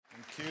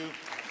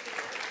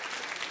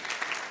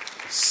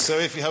So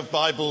if you have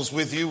Bibles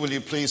with you, will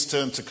you please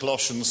turn to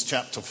Colossians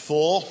chapter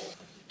 4?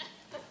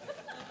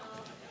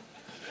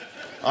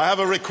 I have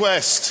a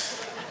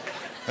request.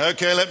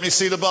 Okay, let me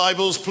see the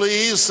Bibles,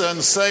 please,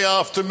 and say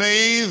after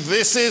me,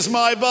 "This is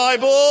my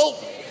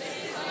Bible.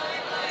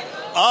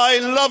 I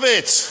love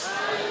it.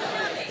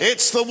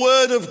 It's the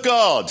Word of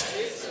God.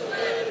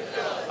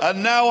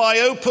 And now I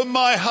open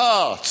my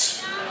heart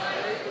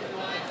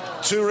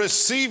to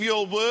receive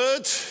your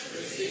Word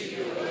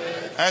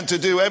and to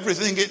do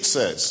everything it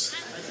says."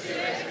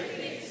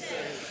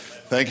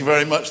 Thank you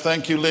very much.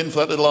 Thank you, Lynn,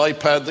 for that little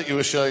iPad that you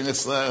were showing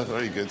us there.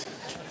 Very good.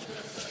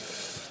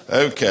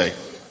 Okay,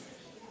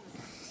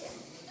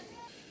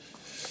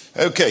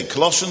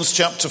 Colossians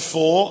chapter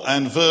 4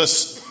 and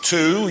verse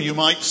 2. You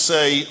might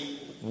say,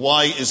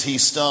 why is he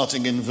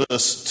starting in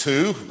verse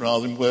 2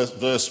 rather than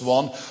verse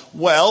 1?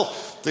 Well,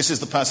 this is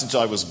the passage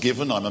I was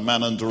given. I'm a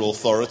man under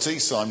authority,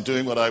 so I'm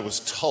doing what I was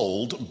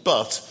told.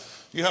 But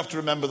you have to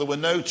remember there were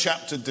no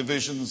chapter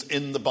divisions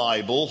in the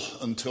Bible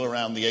until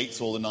around the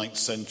 8th or the 9th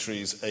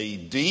centuries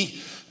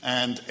AD,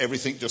 and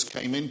everything just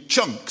came in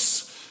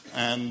chunks.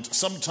 And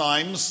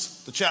sometimes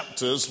the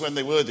chapters, when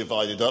they were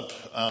divided up,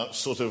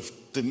 sort of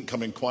didn't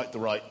come in quite the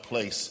right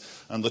place.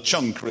 And the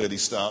chunk really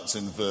starts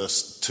in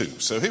verse 2.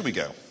 So here we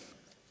go.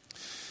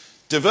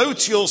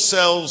 Devote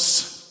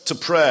yourselves to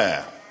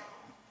prayer,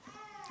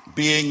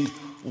 being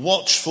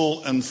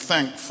watchful and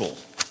thankful.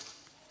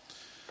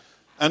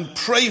 And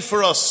pray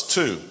for us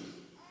too,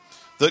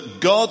 that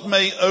God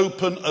may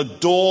open a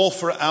door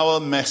for our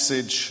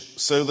message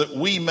so that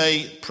we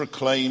may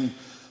proclaim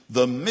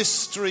the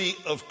mystery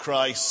of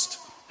Christ,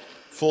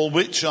 for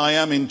which I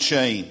am in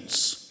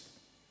chains.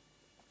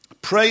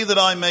 Pray that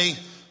I may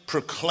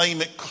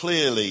proclaim it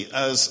clearly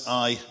as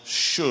I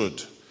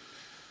should.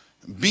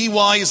 Be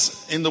wise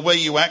in the way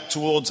you act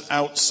towards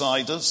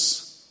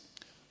outsiders.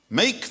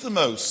 Make the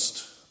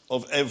most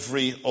of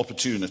every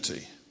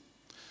opportunity.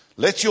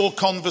 Let your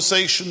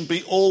conversation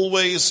be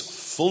always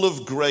full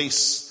of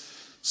grace,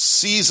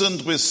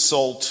 seasoned with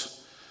salt,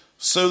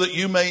 so that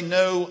you may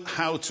know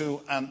how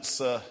to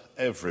answer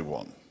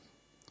everyone.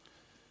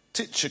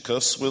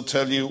 Tychicus will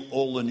tell you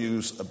all the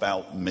news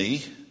about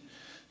me.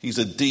 He's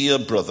a dear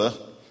brother,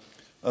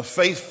 a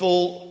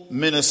faithful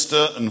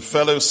minister and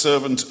fellow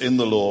servant in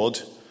the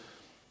Lord.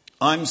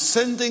 I'm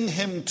sending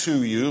him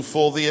to you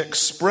for the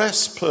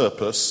express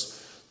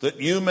purpose that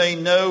you may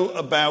know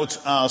about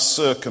our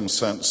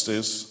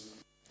circumstances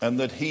and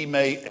that he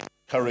may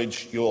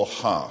encourage your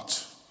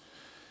heart.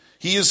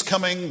 He is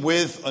coming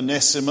with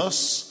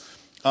Onesimus,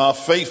 our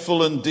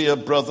faithful and dear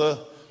brother,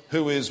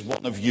 who is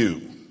one of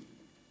you.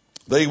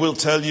 They will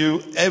tell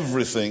you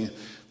everything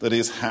that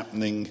is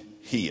happening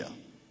here.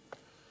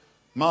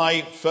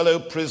 My fellow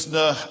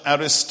prisoner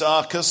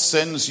Aristarchus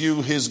sends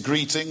you his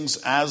greetings,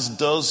 as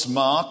does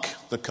Mark,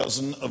 the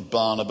cousin of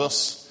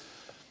Barnabas.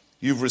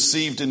 You've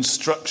received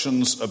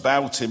instructions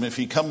about him. If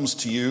he comes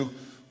to you,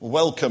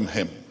 welcome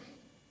him.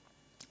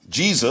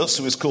 Jesus,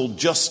 who is called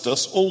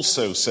Justus,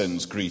 also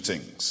sends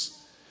greetings.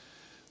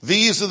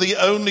 These are the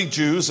only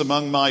Jews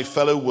among my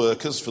fellow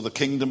workers for the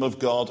kingdom of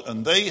God,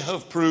 and they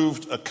have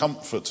proved a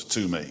comfort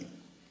to me.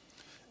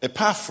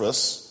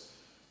 Epaphras,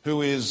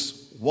 who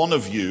is one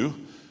of you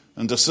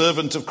and a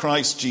servant of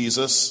Christ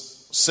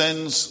Jesus,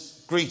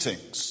 sends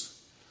greetings.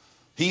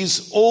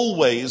 He's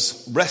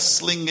always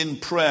wrestling in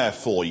prayer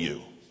for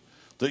you,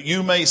 that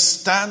you may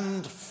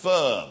stand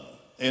firm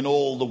in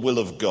all the will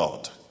of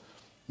God,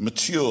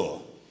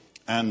 mature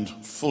and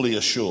fully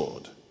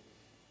assured.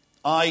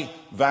 I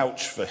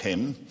vouch for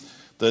him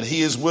that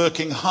he is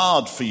working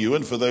hard for you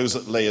and for those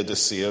at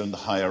Laodicea and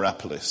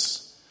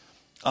Hierapolis.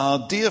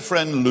 Our dear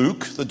friend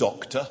Luke, the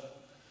doctor,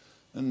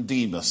 and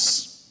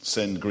Demas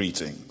send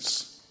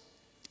greetings.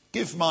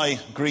 Give my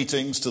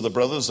greetings to the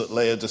brothers at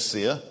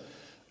Laodicea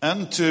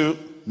and to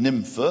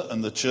Nympha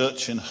and the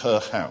church in her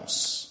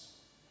house.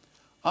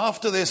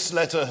 After this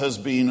letter has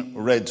been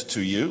read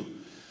to you,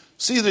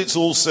 see that it's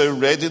also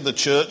read in the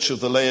church of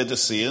the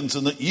Laodiceans,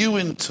 and that you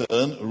in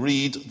turn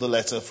read the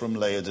letter from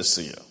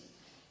Laodicea.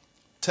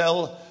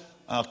 Tell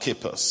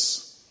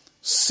Archippus,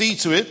 see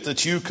to it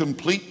that you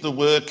complete the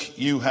work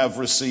you have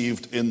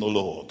received in the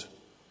Lord.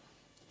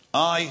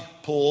 I,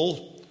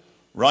 Paul,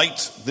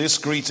 write this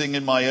greeting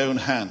in my own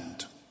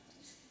hand.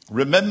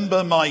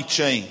 Remember my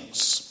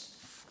chains.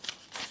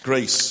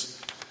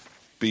 Grace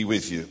be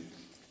with you.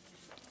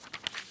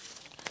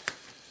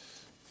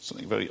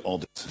 Something very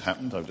odd has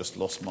happened. I've just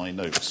lost my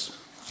notes.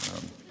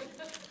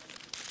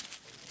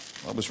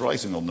 I was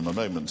writing on them a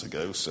moment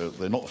ago, so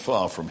they're not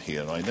far from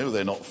here. I know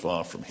they're not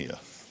far from here.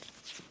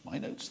 My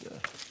notes there.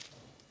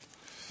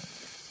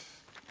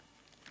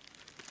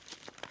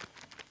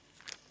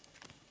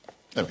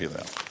 Oh, here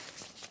they are.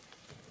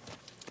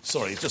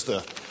 Sorry, it's just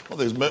one of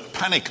those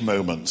panic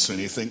moments when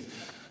you think,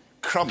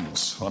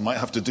 crumbs, I might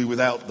have to do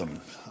without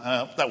them.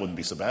 That wouldn't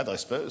be so bad, I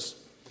suppose.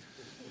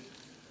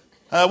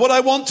 What I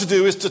want to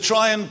do is to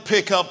try and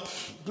pick up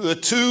the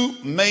two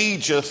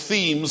major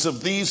themes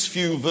of these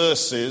few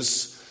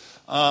verses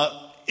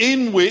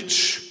in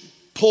which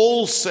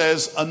Paul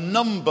says a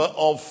number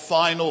of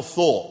final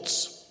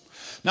thoughts.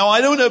 Now,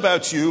 I don't know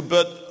about you,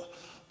 but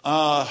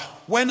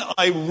when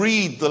I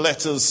read the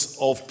letters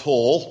of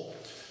Paul,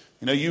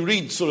 you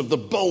read sort of the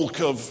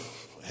bulk of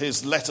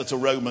his letter to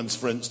Romans,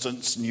 for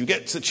instance, and you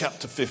get to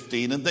chapter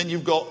 15, and then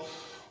you've got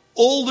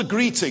all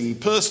the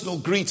personal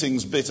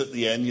greetings bit at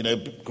the end,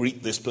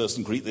 greet this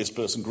person, greet this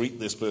person, greet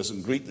this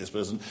person, greet this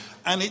person,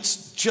 and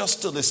it's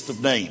just a list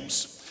of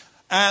names.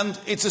 And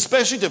it's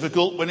especially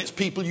difficult when it's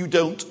people you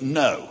don't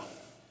know.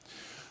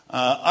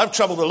 I've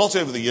travelled a lot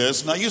over the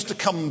years, and I used to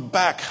come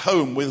back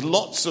home with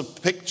lots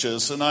of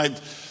pictures, and I'd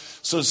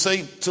sort of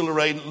say to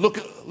Lorraine, look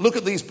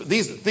at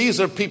these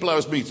are people I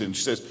was meeting.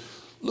 She says,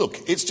 look,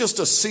 it's just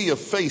a sea of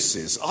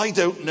faces. I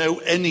don't know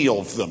any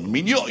of them. I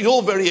mean,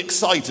 you're very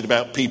excited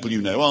about people you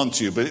know, aren't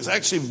you? But it's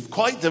actually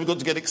quite difficult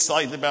to get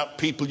excited about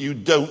people you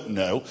don't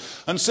know.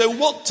 And so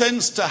what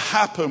tends to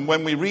happen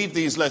when we read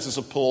these letters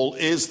of Paul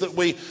is that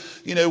we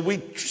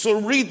sort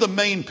of read the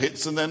main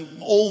bits, and then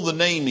all the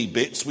namey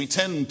bits we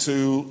tend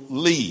to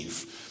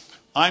leave.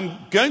 I'm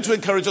going to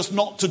encourage us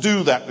not to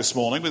do that this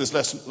morning with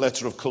this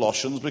letter of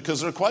Colossians, because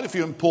there are quite a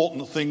few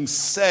important things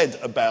said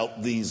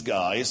about these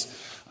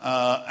guys.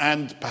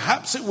 And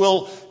perhaps it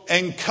will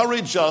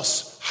encourage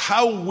us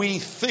how we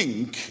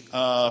think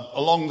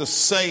along the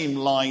same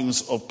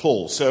lines of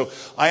Paul. So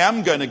I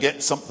am going to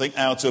get something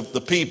out of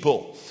the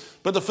people.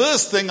 But the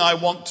first thing I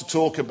want to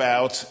talk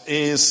about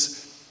is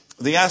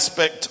the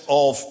aspect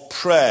of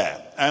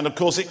prayer. And of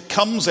course it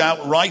comes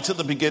out right at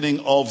the beginning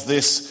of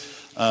this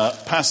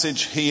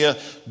passage here.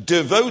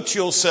 Devote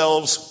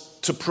yourselves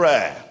to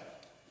prayer.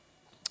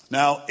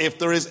 Now, if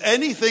there is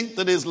anything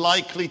that is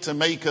likely to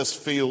make us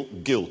feel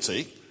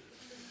guilty,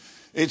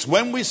 it's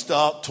when we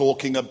start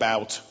talking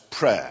about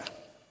prayer.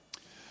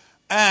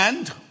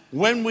 And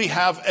when we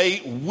have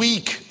a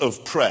week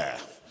of prayer,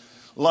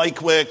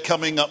 like we're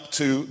coming up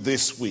to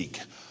this week.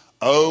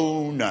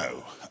 Oh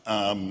no,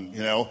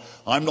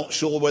 I'm not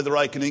sure whether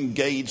I can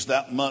engage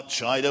that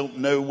much. I don't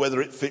know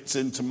whether it fits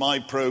into my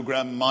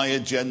program, my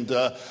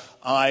agenda.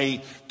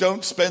 I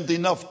don't spend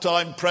enough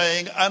time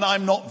praying, and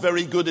I'm not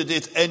very good at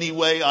it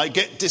anyway. I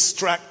get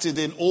distracted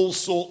in all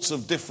sorts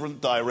of different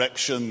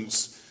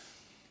directions.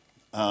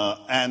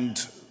 And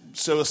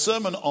so a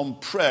sermon on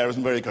prayer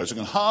isn't very encouraging.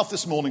 And half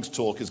this morning's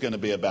talk is going to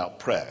be about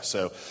prayer.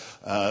 So,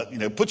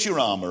 put your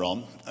armour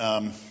on,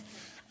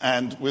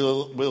 and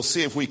we'll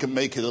see if we can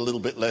make it a little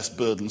bit less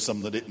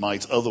burdensome than it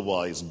might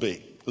otherwise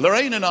be.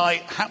 Lorraine and I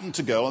happened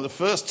to go on the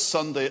first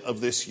Sunday of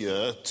this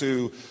year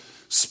to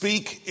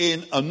speak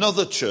in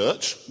another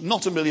church,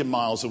 not a million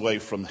miles away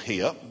from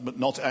here, but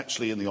not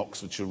actually in the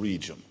Oxfordshire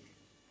region.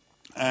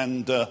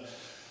 And the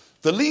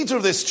leader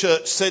of this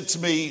church said to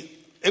me,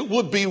 it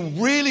would be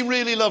really,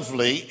 really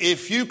lovely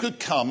if you could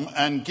come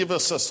and give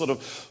us a sort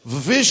of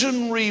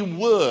visionary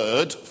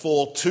word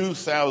for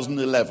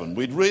 2011.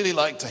 We'd really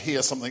like to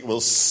hear something that will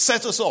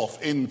set us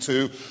off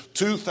into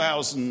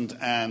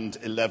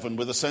 2011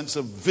 with a sense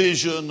of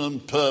vision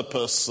and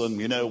purpose, and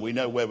we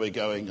know where we're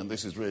going, and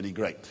this is really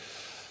great.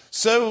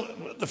 So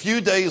a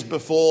few days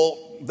before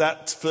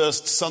that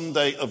first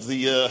Sunday of the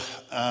year,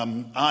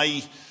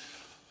 I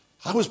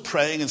was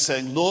praying and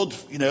saying, Lord,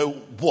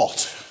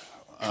 what?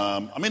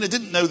 I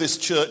didn't know this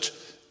church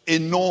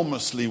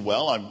enormously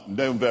well. I've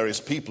known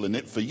various people in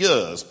it for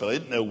years, but I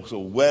didn't know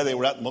sort of where they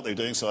were at and what they were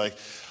doing. So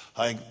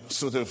I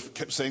sort of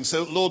kept saying,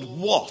 so Lord,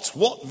 what?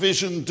 What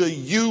vision do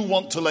you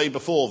want to lay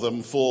before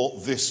them for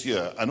this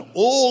year? And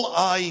all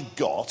I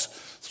got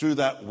through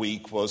that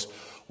week was,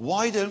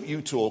 why don't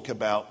you talk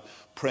about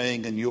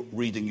praying and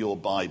reading your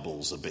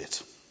Bibles a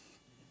bit?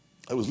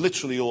 That was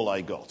literally all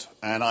I got.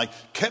 And I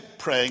kept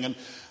praying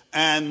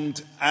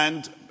and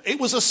it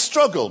was a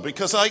struggle,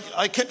 because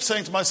I kept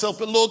saying to myself,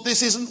 but Lord,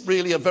 this isn't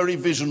really a very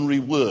visionary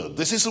word.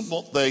 This isn't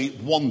what they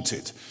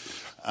wanted.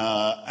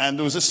 And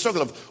there was a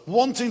struggle of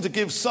wanting to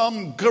give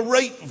some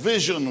great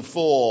vision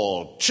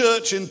for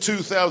church in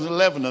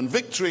 2011 and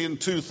victory in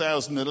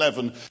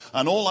 2011.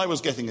 And all I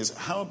was getting is,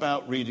 how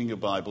about reading your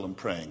Bible and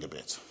praying a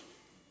bit?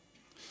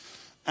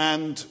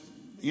 And,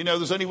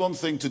 there's only one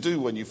thing to do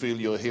when you feel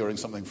you're hearing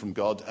something from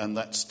God, and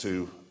that's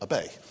to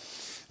obey.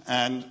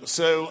 And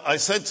so I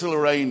said to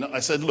Lorraine,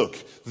 look,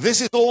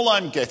 this is all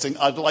I'm getting.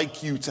 I'd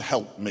like you to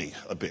help me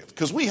a bit.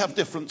 Because we have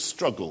different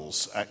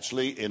struggles,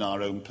 actually, in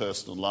our own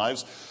personal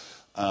lives.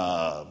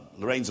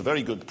 Lorraine's a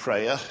very good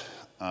prayer,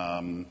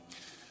 and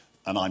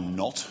I'm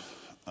not.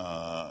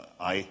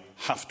 I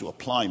have to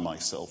apply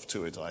myself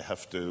to it. I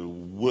have to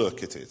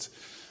work at it.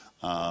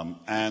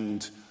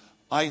 And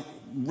I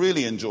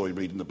really enjoy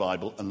reading the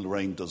Bible, and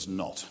Lorraine does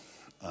not.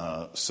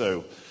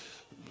 So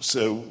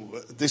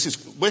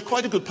we're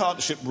quite a good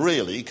partnership,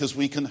 really, because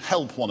we can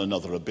help one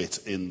another a bit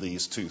in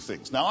these two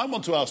things. Now, I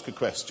want to ask a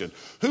question.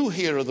 Who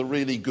here are the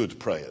really good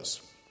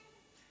prayers?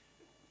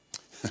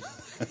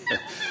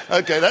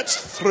 Okay, that's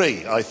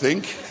 3, I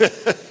think.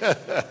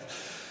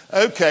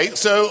 Okay,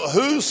 so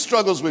who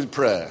struggles with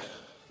prayer?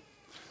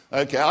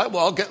 Okay,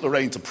 I'll get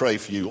Lorraine to pray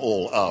for you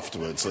all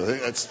afterwards. I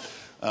think that's,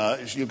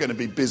 you're going to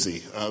be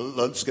busy.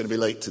 Lunch is going to be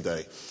late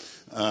today.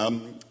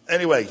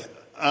 Anyway,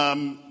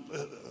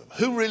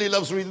 who really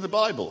loves reading the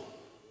Bible?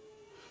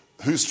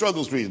 Who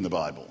struggles reading the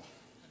Bible?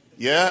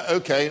 Yeah,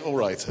 okay, all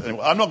right.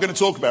 Anyway, I'm not going to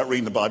talk about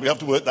reading the Bible. You have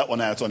to work that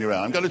one out on your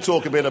own. I'm going to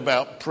talk a bit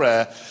about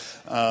prayer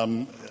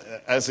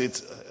as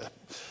it...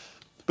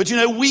 But you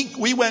know,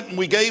 we went and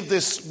we gave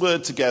this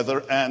word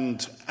together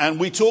and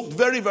we talked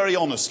very, very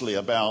honestly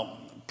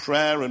about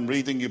prayer and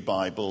reading your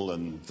Bible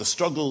and the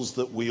struggles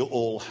that we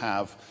all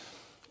have.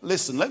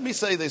 Listen, let me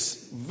say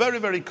this very,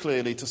 very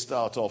clearly to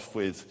start off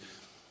with.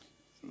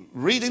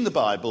 Reading the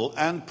Bible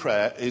and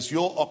prayer is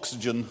your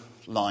oxygen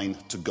line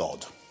to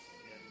God.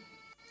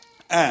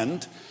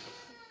 And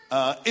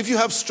if you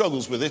have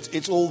struggles with it,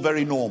 it's all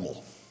very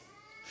normal.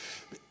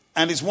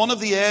 And it's one of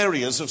the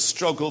areas of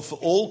struggle for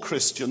all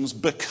Christians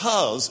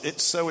because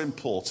it's so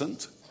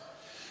important.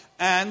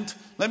 And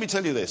let me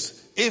tell you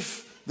this,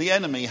 if the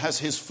enemy has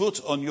his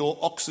foot on your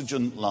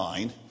oxygen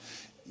line,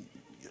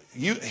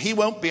 he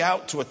won't be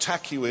out to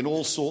attack you in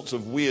all sorts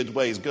of weird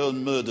ways. Go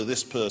and murder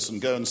this person,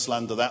 go and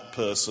slander that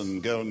person,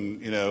 go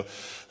and,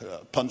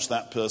 punch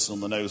that person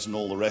on the nose and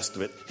all the rest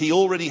of it. He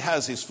already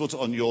has his foot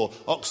on your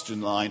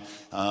oxygen line.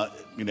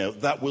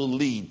 That will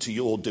lead to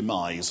your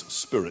demise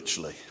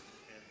spiritually.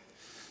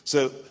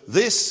 So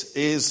this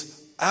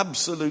is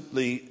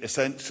absolutely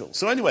essential.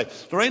 So anyway,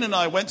 Lorraine and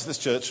I went to this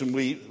church and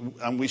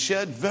we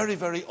shared very,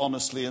 very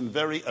honestly and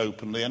very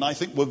openly, and I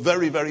think we're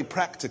very, very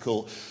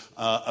practical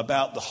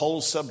about the whole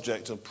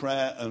subject of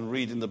prayer and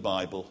reading the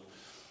Bible.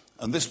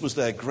 And this was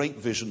their great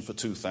vision for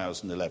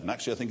 2011.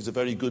 Actually, I think it's a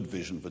very good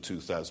vision for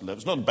 2011.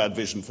 It's not a bad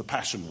vision for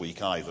Passion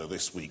Week either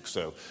this week.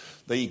 So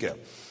there you go.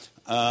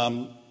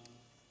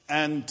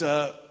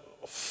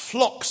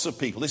 Flocks of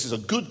people. This is a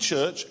good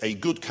church, a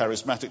good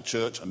charismatic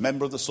church, a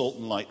member of the Salt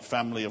and Light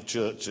family of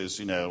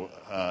churches,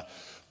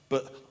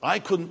 But I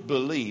couldn't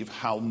believe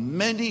how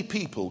many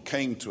people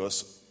came to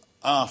us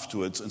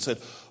afterwards and said,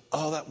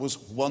 "Oh, that was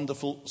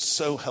wonderful,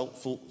 so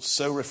helpful,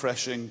 so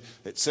refreshing,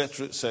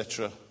 etc.,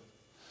 etc."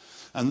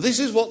 And this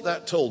is what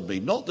that told me.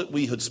 Not that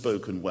we had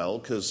spoken well,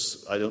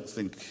 because I don't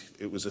think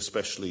it was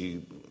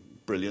especially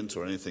brilliant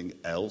or anything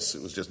else.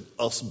 It was just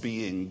us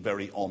being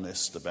very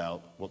honest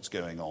about what's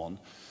going on.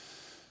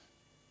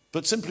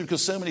 But simply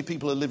because so many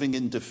people are living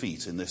in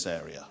defeat in this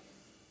area.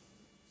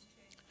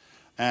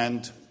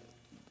 And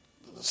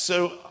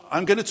so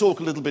I'm going to talk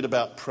a little bit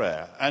about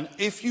prayer. And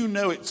if you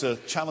know it's a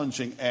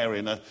challenging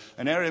area,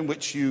 an area in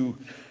which you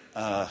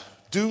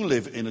do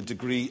live in a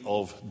degree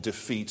of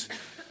defeat,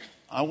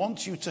 I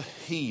want you to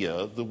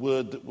hear the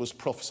word that was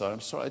prophesied.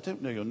 I'm sorry, I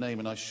don't know your name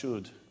and I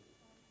should.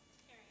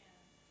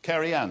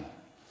 Carrie Ann.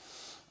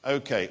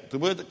 Okay, the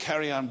word that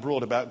Carrie Ann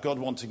brought about God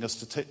wanting us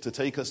to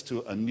take us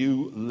to a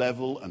new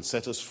level and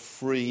set us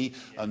free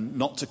and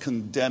not to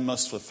condemn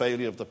us for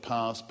failure of the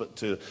past, but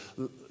to,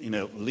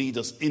 lead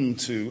us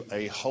into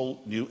a whole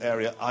new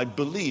area. I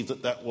believe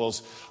that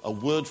was a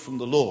word from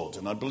the Lord,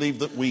 and I believe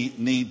that we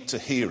need to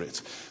hear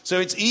it. So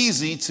it's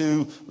easy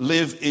to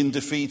live in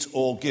defeat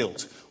or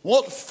guilt.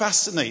 What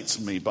fascinates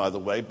me, by the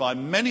way, by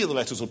many of the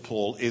letters of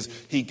Paul is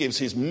he gives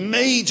his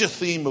major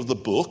theme of the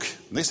book.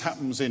 This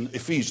happens in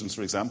Ephesians,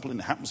 for example, and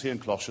it happens here in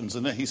Colossians.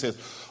 And then he says,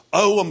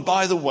 "Oh, and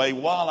by the way,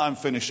 while I'm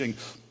finishing,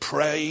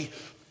 pray,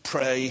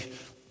 pray,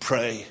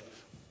 pray,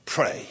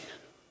 pray."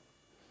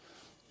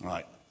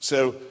 Right.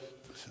 So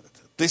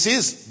it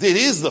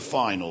is the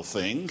final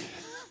thing.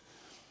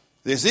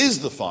 This is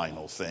the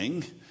final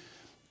thing.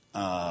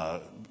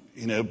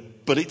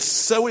 But it's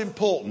so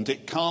important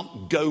it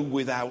can't go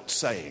without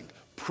saying.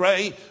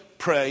 Pray,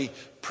 pray,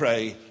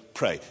 pray,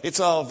 pray. It's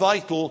our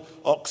vital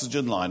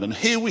oxygen line. And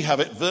here we have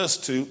it, verse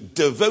 2,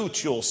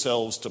 devote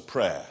yourselves to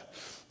prayer.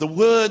 The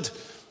word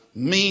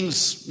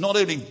means not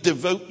only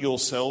devote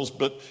yourselves,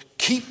 but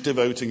keep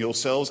devoting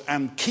yourselves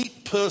and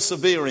keep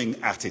persevering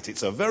at it.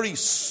 It's a very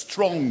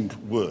strong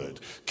word.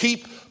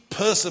 Keep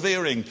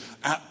persevering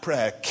at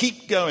prayer.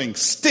 Keep going.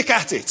 Stick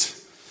at it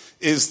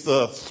is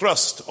the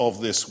thrust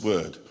of this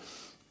word.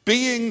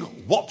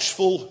 Being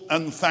watchful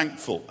and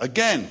thankful.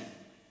 Again,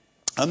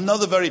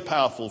 another very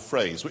powerful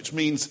phrase, which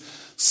means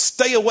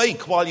stay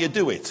awake while you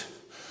do it.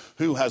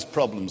 Who has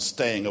problems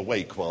staying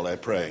awake while they're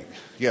praying?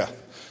 Yeah.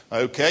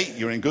 Okay,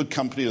 you're in good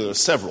company. There are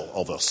several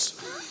of us.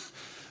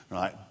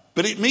 Right.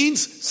 But it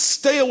means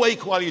stay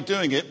awake while you're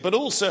doing it, but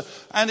also,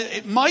 and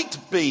it might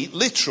be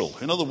literal.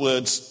 In other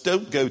words,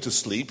 don't go to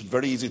sleep. It's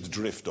very easy to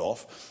drift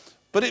off.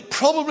 But it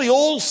probably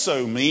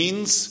also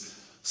means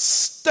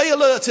stay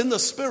alert in the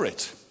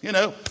spirit.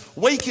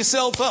 Wake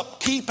yourself up.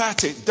 Keep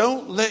at it.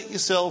 Don't let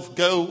yourself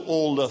go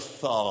all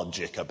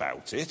lethargic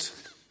about it.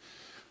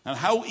 And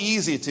how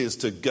easy it is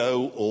to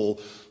go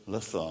all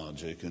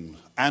lethargic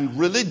and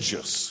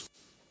religious.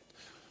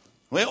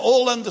 We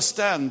all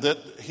understand that,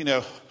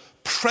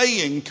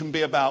 praying can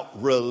be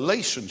about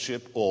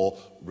relationship or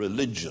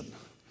religion.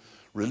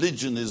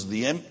 Religion is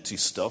the empty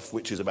stuff,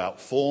 which is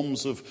about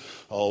forms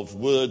of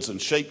words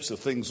and shapes of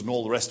things and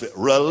all the rest of it.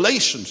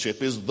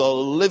 Relationship is the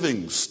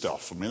living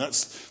stuff. I mean,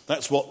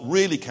 that's what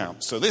really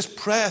counts. So this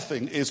prayer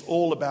thing is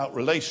all about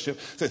relationship.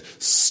 So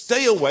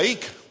stay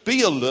awake,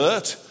 be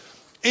alert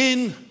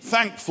in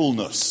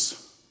thankfulness.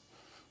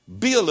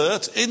 Be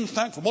alert. In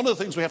fact, one of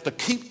the things we have to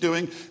keep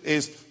doing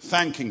is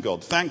thanking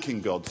God,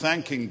 thanking God,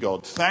 thanking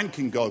God,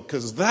 thanking God,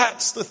 because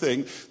that's the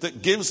thing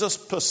that gives us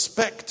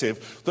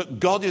perspective that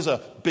God is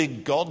a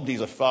big God, and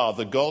he's a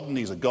Father God, and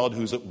he's a God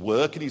who's at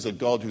work, and he's a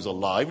God who's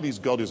alive, and he's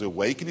a God who's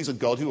awake, and he's a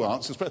God who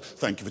answers prayer.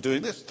 Thank you for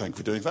doing this. Thank you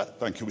for doing that.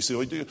 Thank you we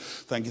saw you do.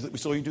 Thank you that we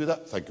saw you do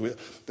that. Thank you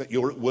that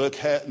you're at work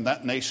here in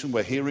that nation.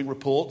 We're hearing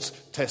reports,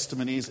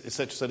 testimonies,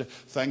 etc., etc.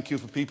 Thank you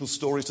for people's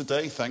stories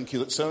today. Thank you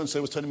that so-and-so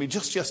was telling me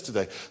just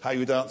yesterday how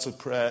you'd answered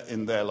prayer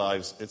in their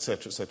lives,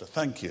 etc., etc.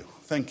 Thank you.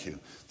 Thank you.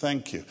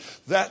 Thank you.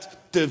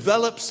 That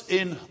develops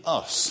in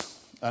us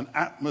an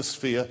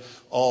atmosphere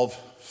of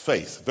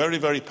faith. Very,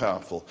 very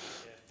powerful.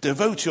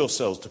 Devote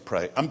yourselves to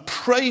pray. And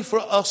pray for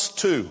us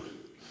too,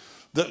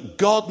 that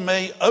God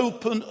may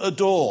open a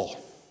door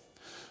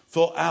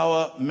for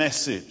our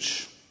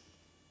message,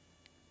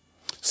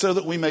 so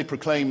that we may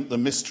proclaim the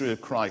mystery of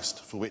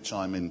Christ, for which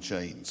I'm in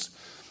chains.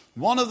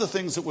 One of the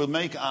things that will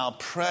make our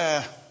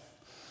prayer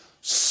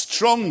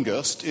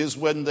strongest is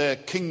when they're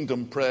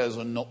kingdom prayers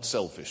and not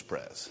selfish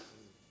prayers.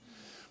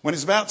 When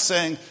it's about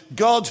saying,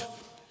 God,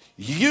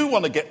 you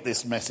want to get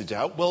this message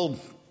out. Well,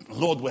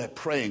 Lord, we're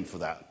praying for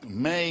that.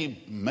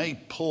 May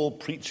Paul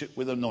preach it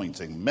with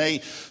anointing.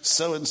 May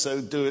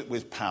so-and-so do it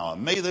with power.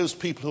 May those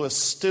people who are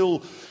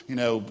still,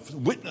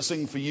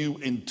 witnessing for you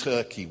in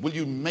Turkey, will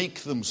you make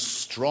them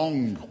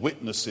strong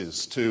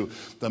witnesses to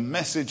the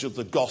message of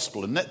the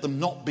gospel and let them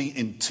not be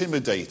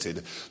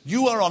intimidated?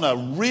 You are on a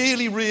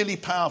really, really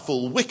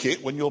powerful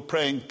wicket when you're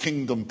praying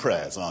kingdom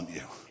prayers, aren't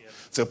you? Yeah.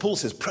 So Paul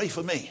says, pray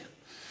for me.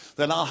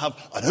 Then I'll have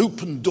an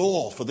open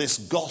door for this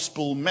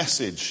gospel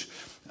message.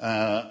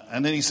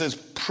 And then he says,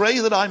 pray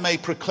that I may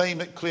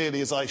proclaim it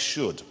clearly as I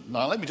should.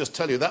 Now, let me just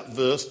tell you, that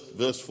verse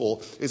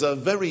 4, is a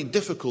very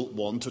difficult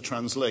one to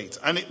translate.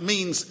 And it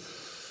means,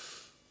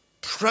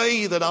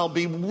 pray that I'll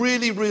be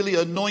really, really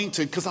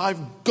anointed, because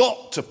I've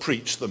got to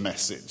preach the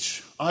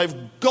message.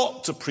 I've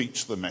got to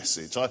preach the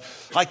message.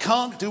 I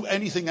can't do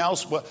anything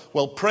else.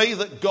 Well, pray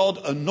that God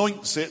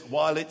anoints it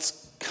while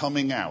it's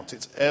coming out.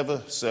 It's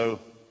ever so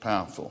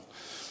powerful.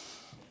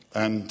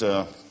 And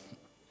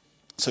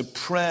so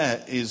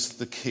prayer is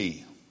the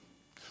key.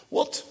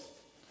 What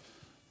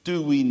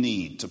do we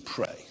need to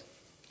pray?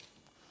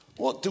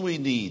 What do we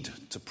need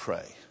to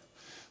pray?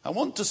 I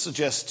want to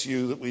suggest to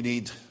you that we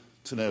need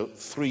to know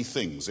three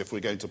things if we're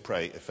going to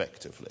pray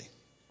effectively.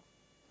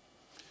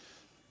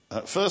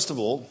 First of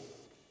all,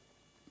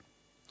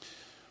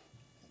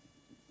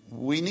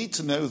 we need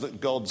to know that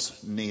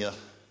God's near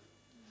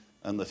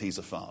and that he's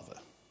a father.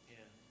 Yeah.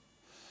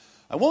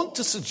 I want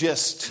to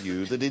suggest to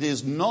you that it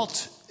is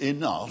not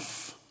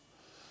enough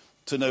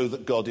to know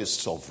that God is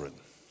sovereign.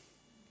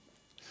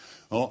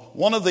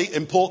 One of the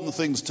important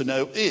things to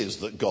know is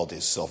that God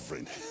is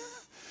sovereign.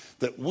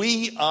 That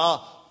we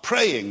are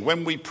praying,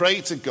 when we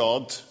pray to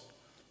God,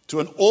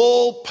 to an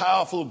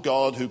all-powerful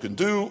God who can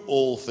do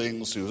all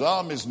things, whose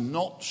arm is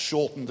not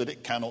shortened that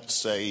it cannot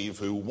save,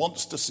 who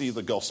wants to see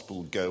the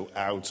gospel go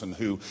out, and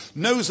who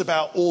knows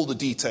about all the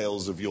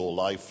details of your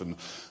life and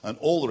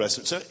all the rest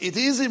of it. So it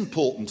is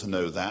important to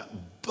know that,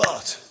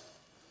 but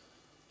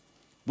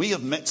we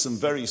have met some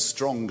very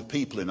strong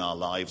people in our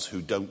lives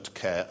who don't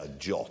care a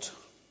jot.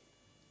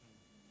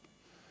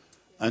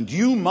 And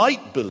you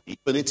might believe,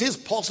 and it is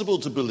possible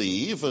to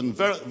believe, and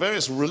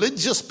various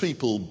religious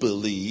people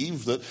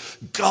believe, that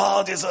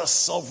God is a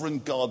sovereign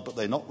God, but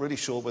they're not really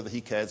sure whether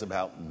he cares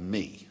about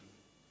me,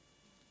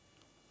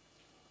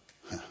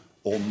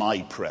 or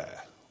my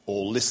prayer,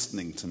 or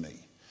listening to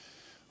me.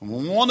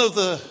 And one of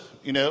the,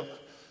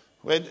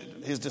 when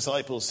his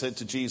disciples said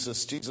to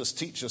Jesus, Jesus,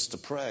 teach us to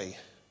pray.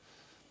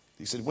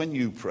 He said, when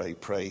you pray,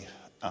 pray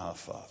our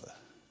Father.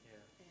 Yeah.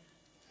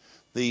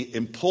 The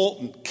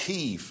important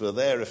key for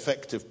their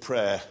effective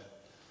prayer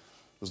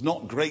was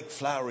not great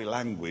flowery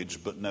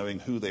language, but knowing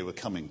who they were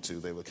coming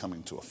to. They were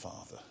coming to a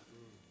Father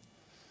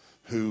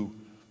who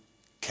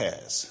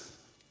cares.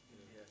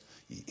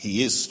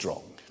 He is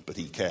strong, but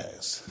he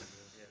cares.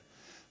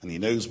 And he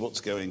knows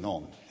what's going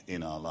on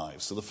in our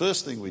lives. So the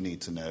first thing we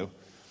need to know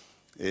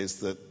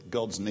is that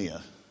God's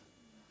near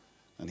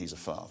and he's a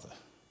Father.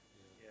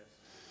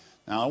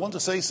 Now, I want to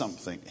say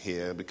something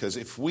here, because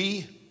if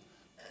we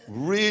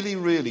really,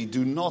 really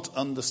do not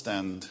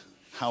understand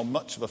how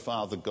much of a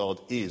Father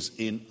God is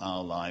in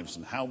our lives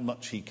and how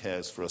much he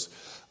cares for us,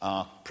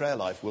 our prayer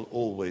life will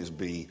always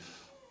be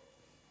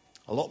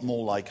a lot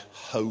more like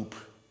hope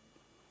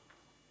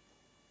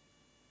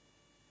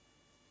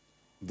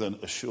than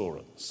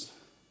assurance.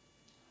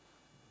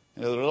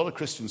 There are a lot of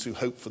Christians who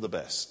hope for the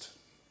best.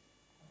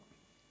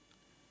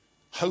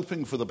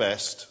 Hoping for the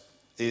best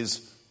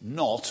is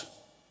not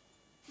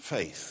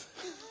faith.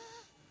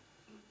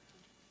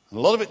 And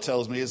a lot of it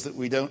tells me is that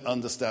we don't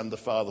understand the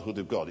fatherhood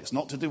of God. It's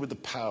not to do with the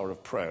power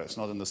of prayer. It's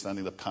not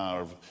understanding the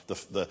power of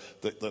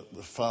the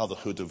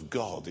fatherhood of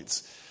God.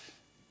 It's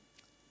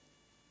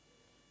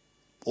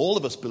all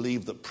of us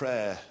believe that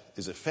prayer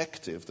is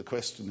effective. The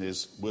question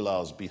is, will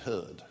ours be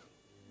heard?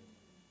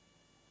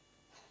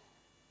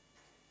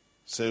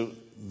 So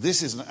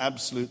this is an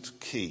absolute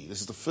key.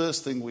 This is the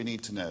first thing we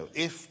need to know.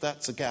 If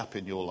that's a gap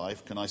in your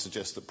life, can I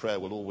suggest that prayer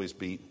will always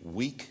be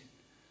weak?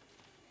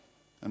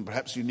 And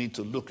perhaps you need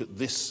to look at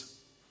this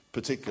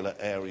particular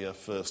area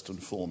first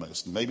and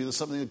foremost. And maybe there's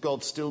something that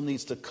God still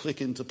needs to click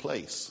into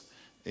place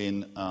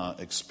in our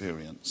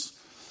experience.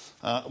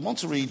 I want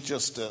to read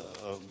just a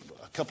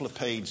couple of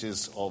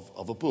pages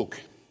of a book.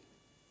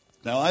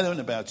 Now, I don't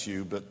know about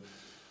you, but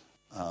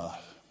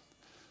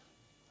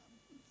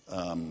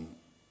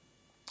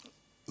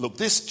look,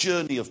 this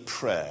journey of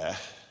prayer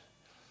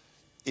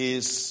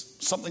is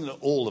something that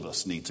all of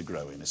us need to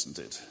grow in, isn't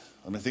it?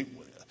 And I think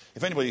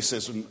if anybody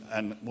says,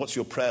 and what's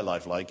your prayer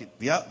life like?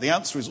 The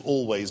answer is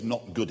always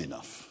not good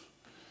enough.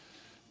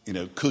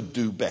 Could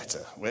do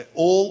better. We're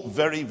all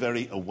very,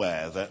 very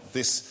aware that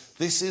this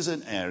is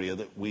an area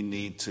that we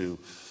need to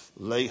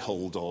lay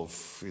hold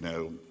of,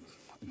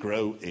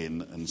 grow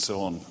in, and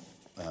so on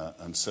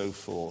and so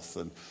forth.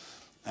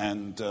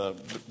 And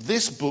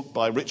this book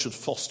by Richard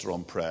Foster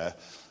on prayer,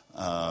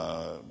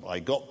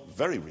 I got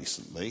very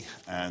recently,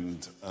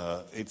 and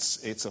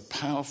it's a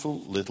powerful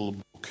little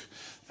book.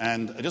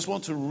 And I just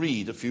want to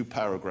read a few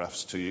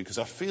paragraphs to you because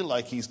I feel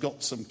like he's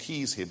got some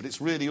keys here, but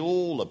it's really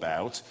all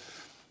about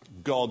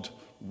God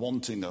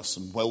wanting us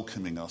and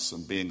welcoming us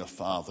and being a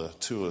father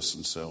to us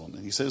and so on.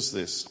 And he says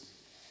this: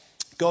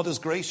 God has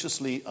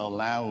graciously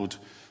allowed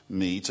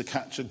me to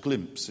catch a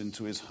glimpse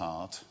into his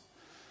heart,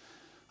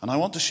 and I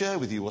want to share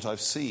with you what I've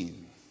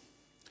seen.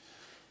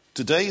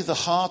 Today, the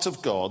heart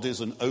of God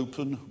is an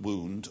open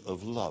wound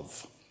of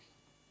love.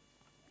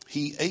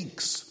 He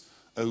aches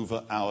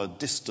over our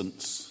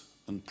distance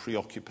and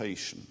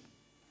preoccupation.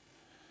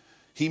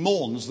 He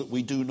mourns that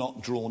we do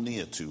not draw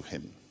near to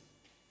him.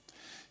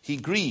 He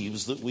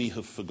grieves that we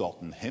have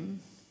forgotten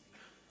him.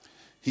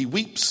 He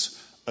weeps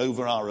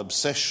over our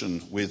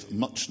obsession with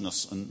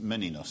muchness and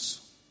manyness.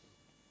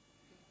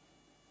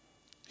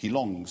 He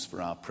longs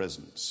for our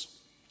presence.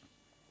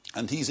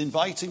 And he's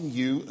inviting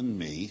you and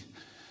me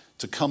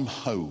to come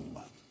home.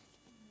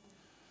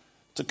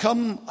 To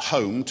come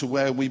home to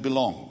where we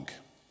belong.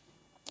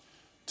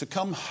 To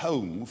come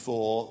home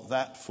for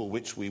that for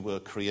which we were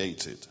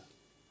created.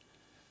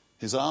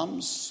 His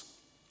arms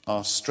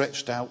are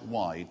stretched out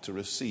wide to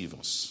receive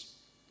us.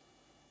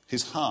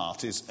 His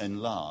heart is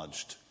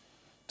enlarged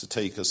to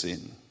take us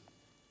in.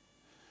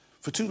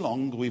 For too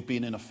long we've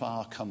been in a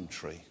far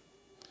country,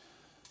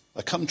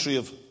 a country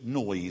of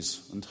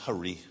noise and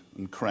hurry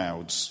and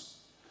crowds,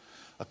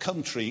 a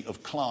country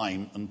of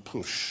climb and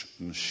push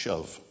and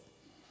shove,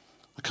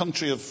 a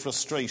country of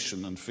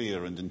frustration and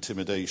fear and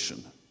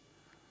intimidation.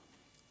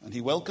 And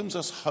he welcomes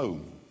us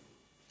home,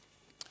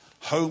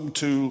 home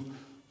to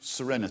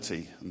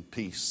serenity and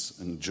peace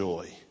and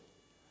joy,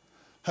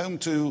 home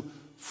to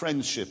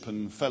friendship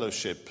and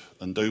fellowship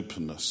and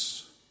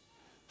openness,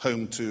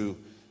 home to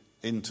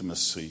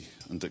intimacy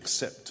and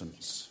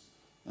acceptance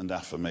and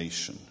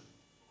affirmation.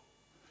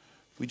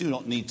 We do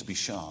not need to be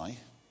shy.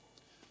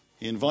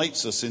 He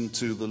invites us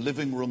into the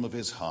living room of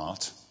his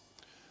heart,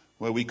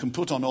 where we can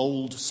put on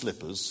old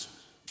slippers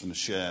and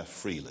share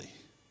freely.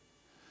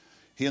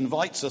 He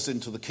invites us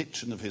into the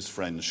kitchen of his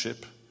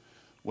friendship,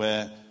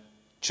 where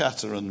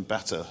chatter and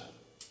batter,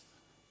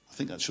 I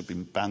think that should be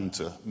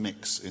banter,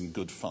 mix in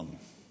good fun.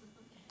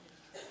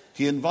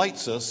 He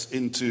invites us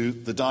into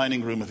the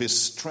dining room of his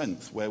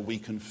strength, where we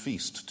can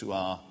feast to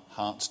our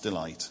heart's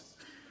delight.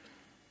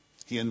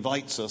 He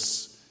invites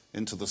us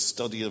into the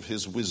study of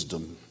his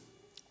wisdom,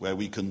 where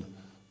we can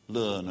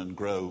learn and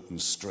grow and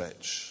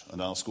stretch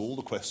and ask all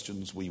the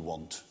questions we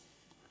want.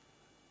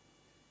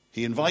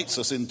 He invites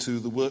us into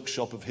the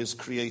workshop of his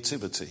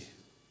creativity,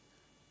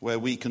 where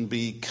we can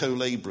be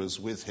co-laborers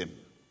with him,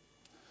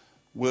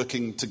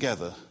 working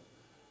together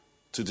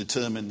to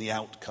determine the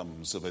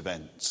outcomes of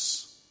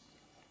events.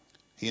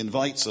 He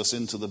invites us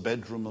into the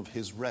bedroom of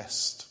his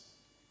rest,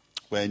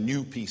 where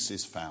new peace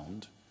is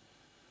found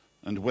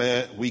and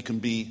where we can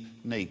be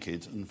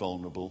naked and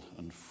vulnerable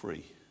and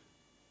free.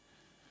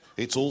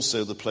 It's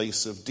also the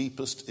place of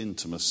deepest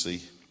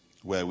intimacy,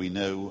 where we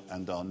know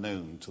and are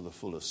known to the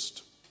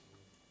fullest.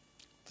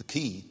 The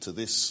key to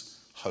this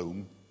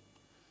home,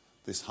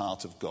 this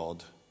heart of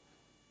God,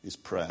 is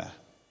prayer.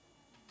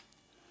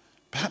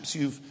 Perhaps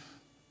you've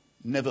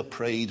never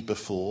prayed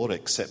before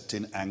except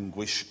in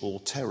anguish or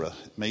terror.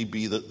 It may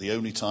be that the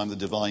only time the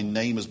divine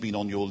name has been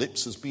on your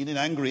lips has been in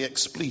angry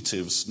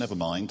expletives. Never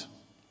mind.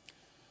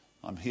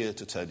 I'm here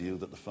to tell you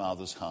that the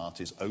Father's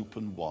heart is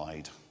open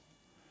wide.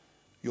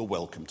 You're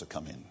welcome to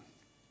come in.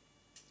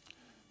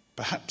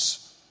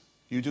 Perhaps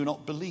you do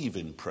not believe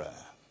in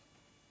prayer.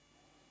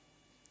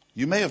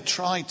 You may have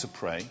tried to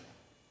pray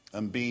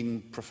and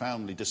been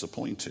profoundly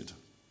disappointed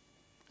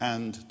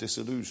and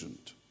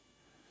disillusioned.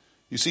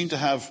 You seem to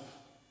have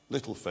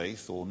little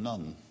faith or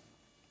none.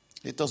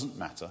 It doesn't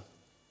matter.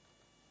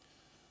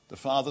 The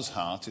Father's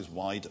heart is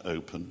wide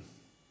open.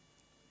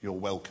 You're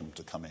welcome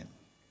to come in.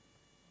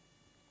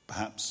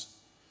 Perhaps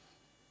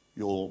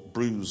you're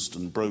bruised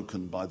and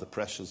broken by the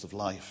pressures of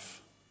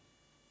life.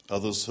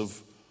 Others have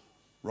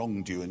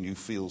wronged you and you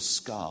feel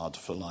scarred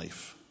for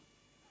life.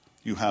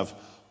 You have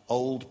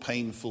old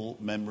painful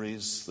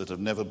memories that have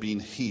never been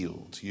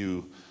healed.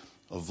 You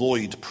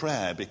avoid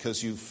prayer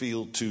because you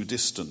feel too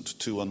distant,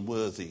 too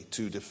unworthy,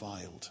 too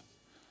defiled.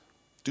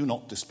 Do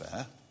not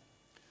despair.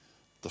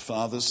 The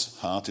Father's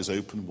heart is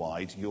open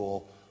wide.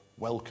 You're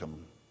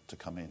welcome to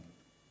come in.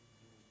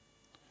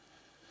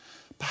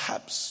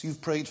 Perhaps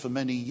you've prayed for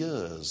many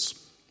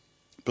years,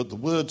 but the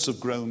words have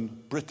grown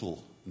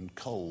brittle and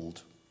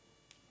cold.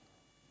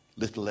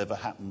 Little ever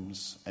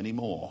happens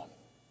anymore.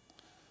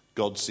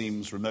 God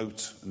seems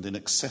remote and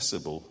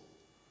inaccessible.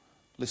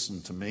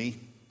 Listen to me.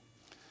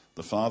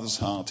 The Father's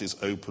heart is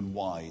open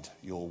wide.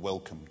 You're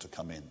welcome to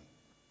come in.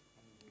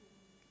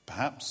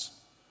 Perhaps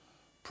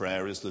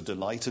prayer is the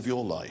delight of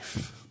your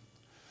life.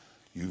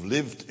 You've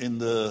lived in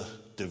the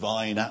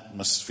divine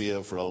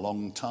atmosphere for a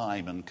long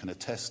time and can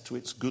attest to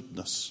its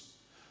goodness,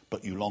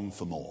 but you long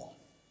for more.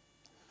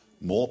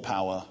 More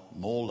power,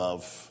 more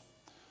love,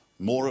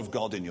 more of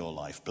God in your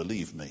life.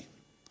 Believe me,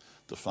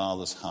 the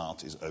Father's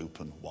heart is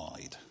open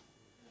wide.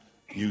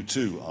 You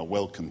too are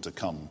welcome to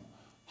come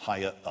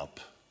higher up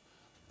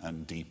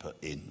and deeper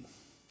in.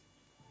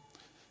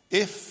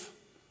 If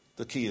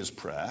the key is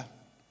prayer,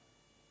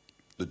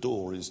 the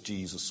door is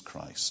Jesus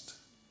Christ.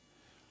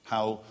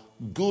 How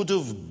good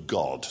of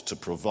God to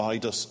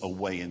provide us a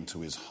way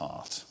into his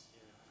heart.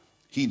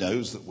 He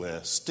knows that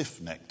we're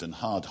stiff-necked and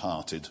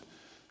hard-hearted,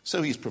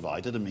 so he's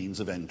provided a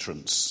means of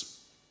entrance.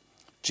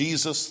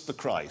 Jesus the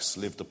Christ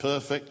lived a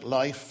perfect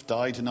life,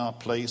 died in our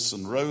place,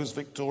 and rose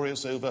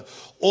victorious over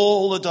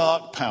all the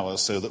dark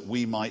powers so that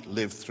we might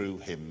live through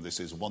him. This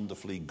is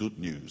wonderfully good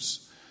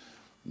news.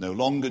 No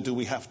longer do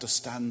we have to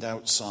stand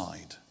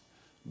outside,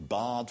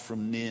 barred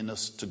from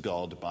nearness to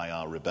God by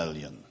our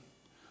rebellion.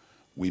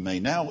 We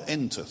may now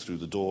enter through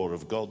the door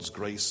of God's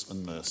grace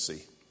and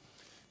mercy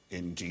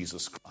in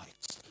Jesus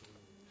Christ.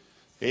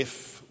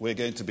 If we're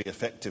going to be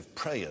effective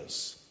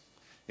prayers,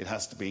 it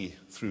has to be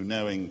through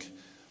knowing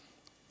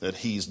that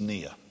he's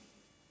near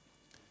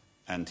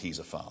and he's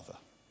a father.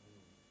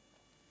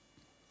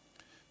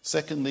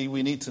 Secondly,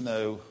 we need to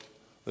know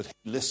that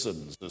he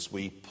listens as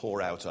we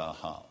pour out our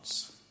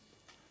hearts.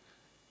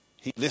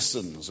 He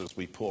listens as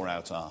we pour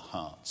out our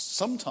hearts.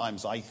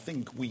 Sometimes I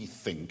think we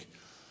think,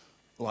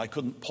 well, I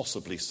couldn't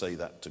possibly say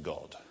that to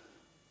God.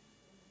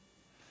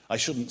 I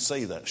shouldn't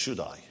say that, should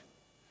I?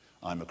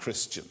 I'm a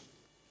Christian.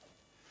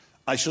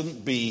 I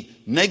shouldn't be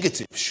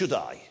negative, should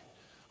I?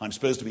 I'm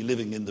supposed to be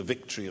living in the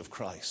victory of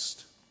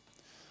Christ.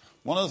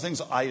 One of the things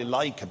I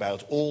like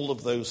about all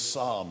of those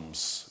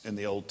Psalms in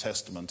the Old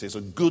Testament is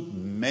a good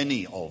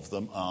many of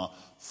them are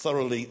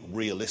thoroughly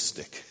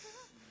realistic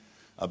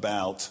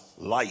about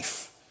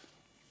life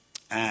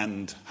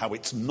and how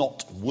it's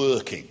not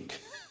working.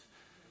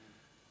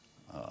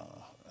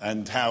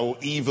 And how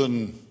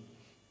even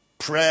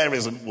prayer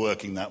isn't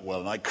working that well.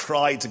 And I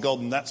cry to God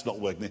and that's not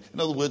working. In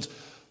other words,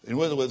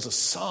 a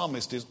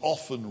psalmist is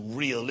often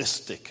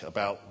realistic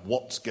about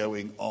what's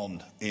going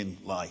on in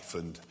life.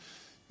 And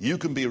you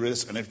can be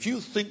realistic. And if you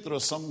think there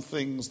are some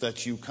things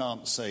that you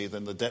can't say,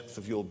 then the depth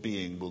of your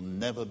being will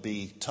never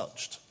be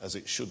touched as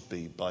it should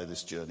be by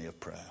this journey of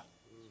prayer.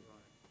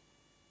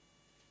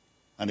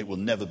 And it will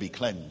never be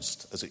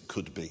cleansed as it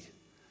could be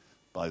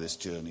by this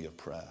journey of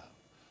prayer.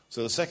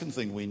 So the second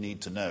thing we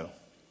need to know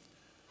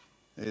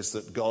is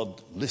that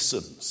God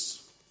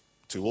listens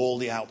to all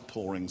the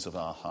outpourings of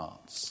our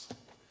hearts.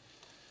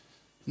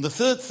 And the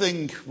third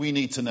thing we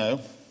need to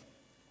know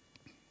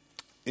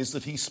is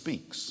that he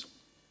speaks.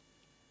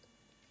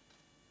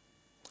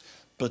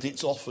 But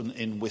it's often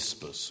in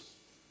whispers.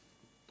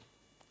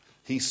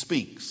 He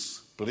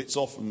speaks, but it's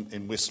often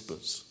in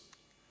whispers.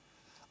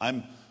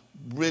 I'm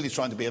really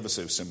trying to be ever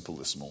so simple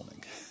this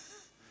morning.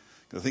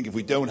 I think if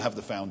we don't have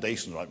the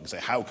foundation right, we can say,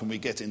 how can we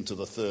get into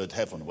the third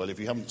heaven? Well, if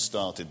you haven't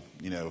started,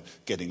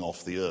 getting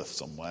off the earth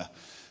somewhere,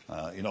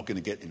 you're not going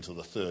to get into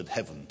the third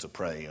heaven to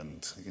pray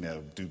and,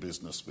 do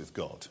business with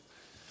God.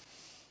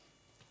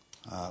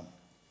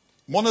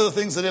 One of the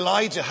things that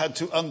Elijah had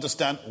to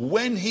understand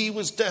when he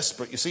was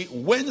desperate, you see,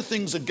 when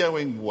things are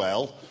going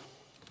well,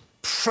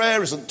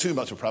 prayer isn't too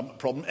much of a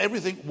problem.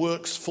 Everything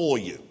works for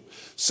you.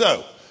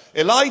 So,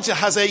 Elijah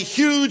has a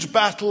huge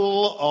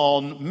battle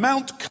on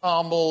Mount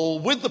Carmel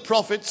with the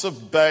prophets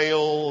of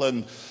Baal,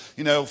 and,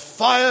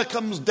 fire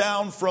comes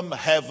down from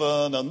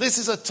heaven, and this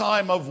is a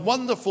time of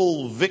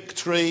wonderful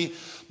victory,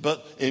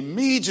 but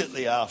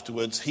immediately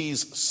afterwards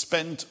he's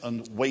spent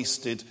and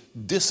wasted,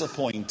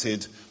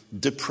 disappointed,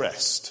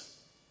 depressed.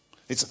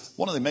 It's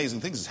one of the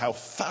amazing things is how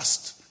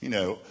fast,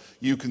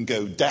 you can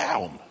go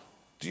down.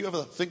 Do you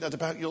ever think that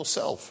about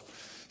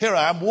yourself? Here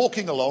I am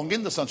walking along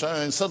in the sunshine,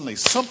 and then suddenly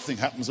something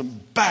happens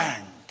and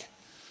bang.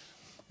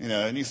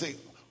 And you think,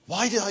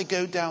 why did I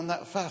go down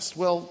that fast?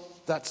 Well,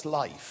 that's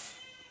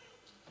life.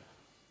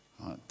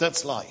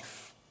 That's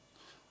life.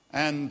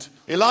 And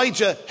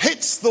Elijah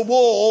hits the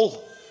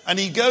wall and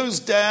he goes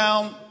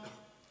down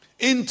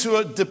into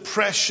a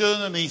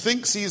depression, and he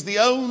thinks he's the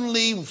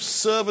only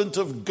servant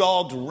of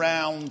God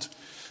round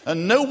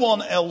and no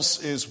one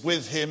else is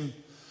with him.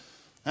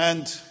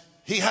 And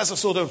he has a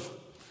sort of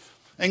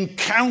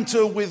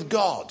encounter with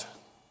God.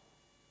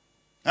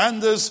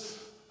 And there's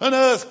an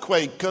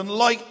earthquake and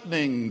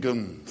lightning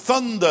and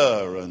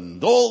thunder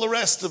and all the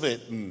rest of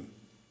it. And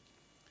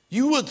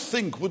you would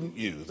think, wouldn't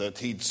you, that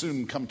he'd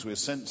soon come to his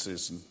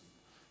senses and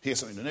hear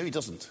something. No, he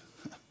doesn't.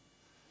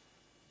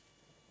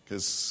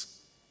 Because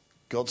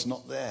God's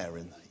not there.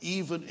 And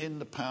even in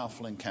the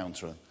powerful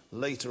encounter,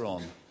 later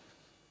on,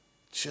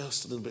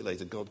 just a little bit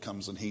later, God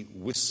comes and he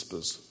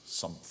whispers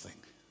something.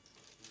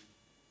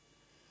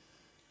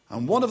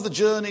 And one of the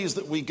journeys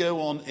that we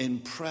go on in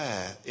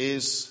prayer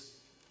is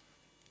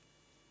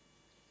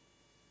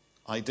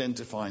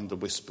identifying the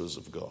whispers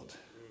of God.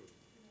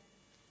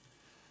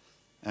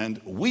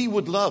 And we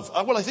would love,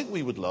 well, I think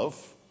we would love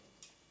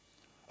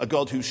a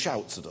God who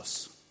shouts at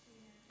us.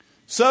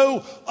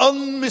 So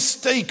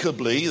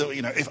unmistakably that,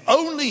 if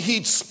only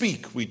he'd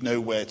speak, we'd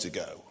know where to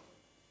go.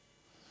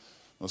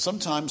 Well,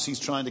 sometimes he's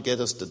trying to get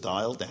us to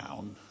dial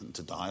down and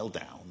to dial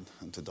down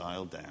and to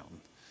dial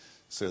down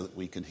so that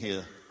we can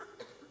hear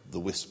the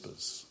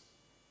whispers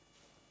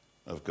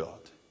of God.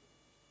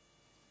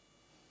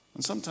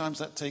 And sometimes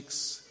that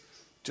takes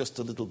just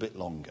a little bit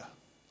longer.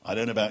 I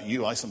don't know about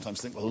you. I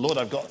sometimes think, well, Lord,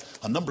 I've got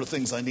a number of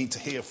things I need to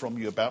hear from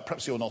you about.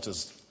 Perhaps you're not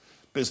as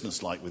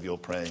businesslike with your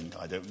praying.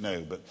 I don't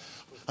know. But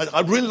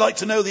I'd really like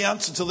to know the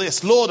answer to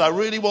this. Lord, I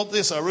really want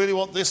this. I really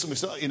want this. And we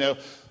start,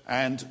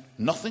 and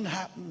nothing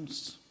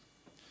happens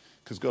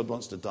because God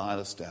wants to dial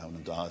us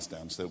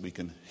down so that we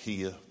can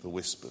hear the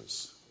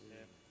whispers. Yeah.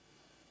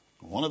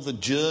 One of the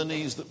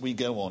journeys that we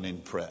go on in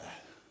prayer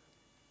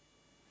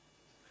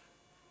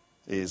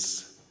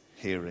is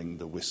hearing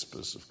the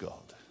whispers of God.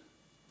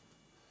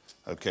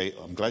 Okay,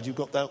 I'm glad you've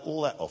got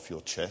all that off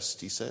your chest,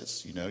 he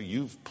says.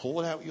 You've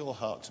poured out your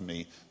heart to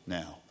me.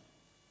 Now,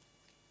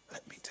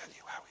 let me tell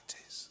you how it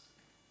is.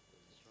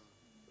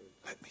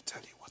 Let me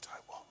tell you what I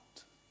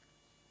want.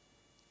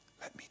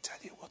 Let me tell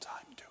you what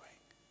I'm doing.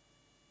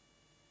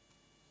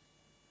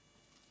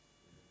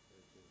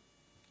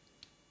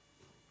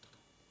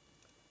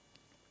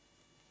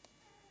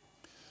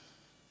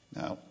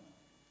 Now,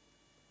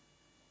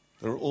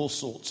 there are all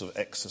sorts of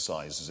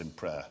exercises in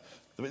prayer.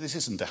 I mean, this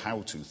isn't a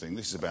how-to thing.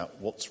 This is about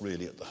what's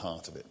really at the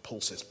heart of it. Paul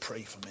says,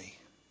 pray for me.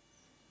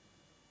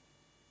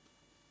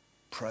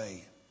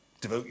 Pray.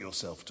 Devote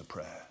yourself to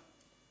prayer.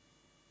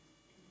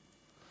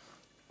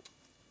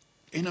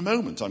 In a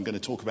moment, I'm going to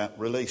talk about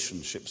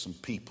relationships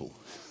and people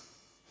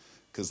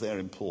because they're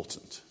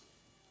important.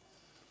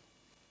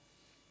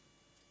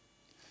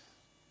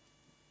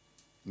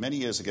 Many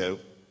years ago,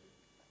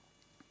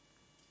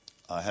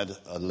 I had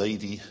a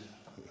lady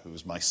who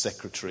was my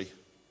secretary,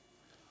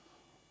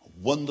 a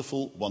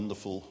wonderful,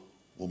 wonderful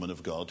woman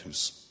of God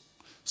who's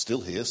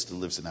still here, still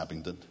lives in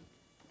Abingdon.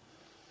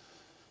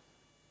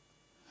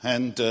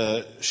 And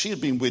she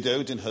had been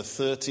widowed in her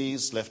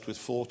 30s, left with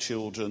 4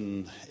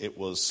 children. It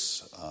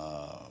was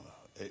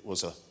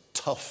a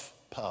tough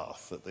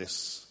path that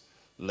this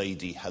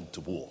lady had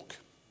to walk.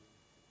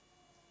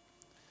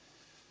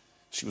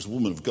 She was a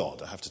woman of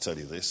God, I have to tell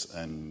you this,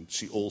 and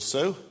she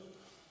also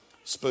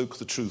spoke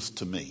the truth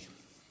to me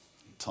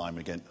time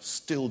again,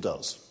 still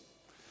does.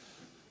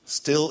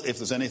 Still, if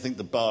there's anything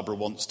that Barbara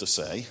wants to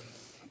say,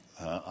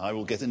 I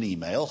will get an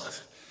email.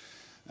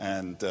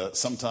 And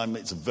sometimes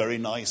it's very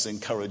nice,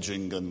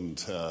 encouraging,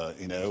 and,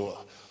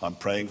 I'm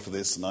praying for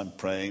this and I'm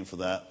praying for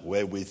that.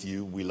 We're with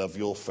you. We love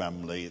your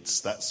family.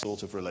 It's that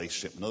sort of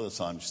relationship. And other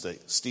times you say,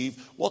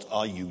 Steve, what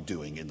are you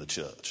doing in the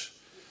church?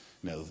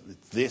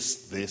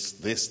 This.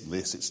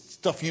 It's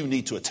stuff you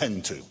need to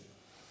attend to.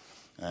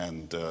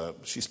 And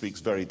she speaks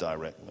very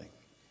directly.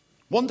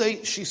 One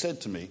day she said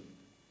to me,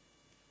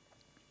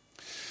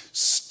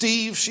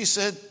 Steve, she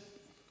said,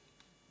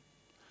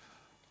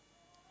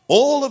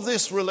 all of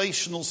this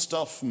relational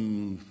stuff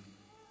and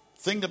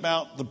thing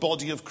about the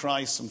body of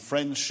Christ and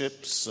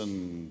friendships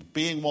and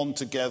being one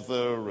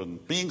together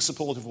and being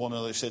supportive of one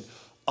another, she said,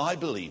 I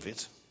believe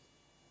it.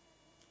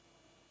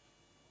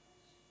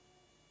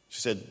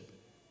 She said,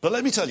 but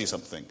let me tell you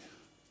something.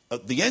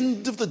 At the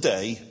end of the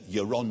day,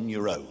 you're on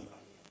your own.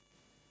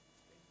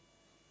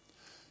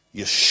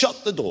 You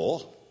shut the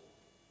door.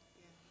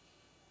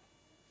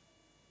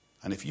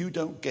 And if you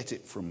don't get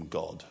it from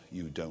God,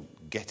 you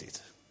don't get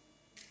it.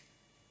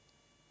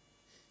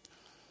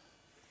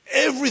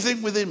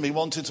 Everything within me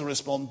wanted to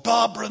respond,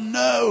 Barbara,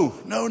 no.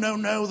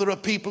 There are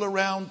people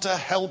around to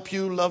help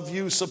you, love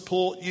you,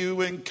 support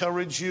you,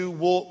 encourage you,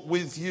 walk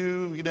with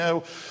you.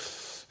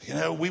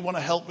 We want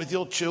to help with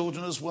your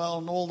children as well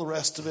and all the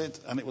rest of it.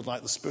 And it was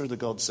like the Spirit of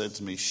God said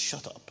to me,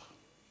 shut up.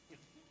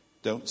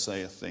 Don't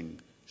say a thing.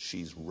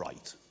 She's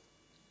right.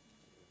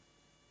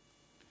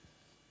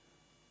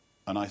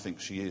 And I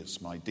think she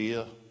is. My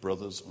dear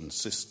brothers and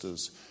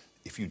sisters,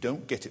 if you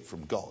don't get it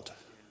from God,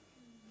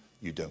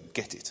 you don't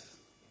get it.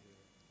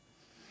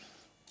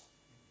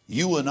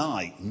 You and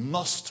I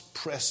must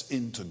press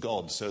into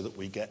God so that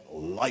we get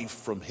life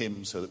from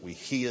him, so that we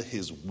hear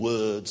his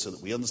word, so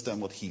that we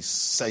understand what he's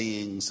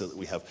saying, so that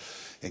we have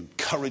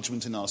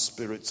encouragement in our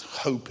spirits,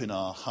 hope in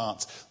our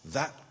hearts.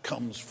 That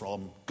comes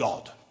from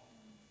God.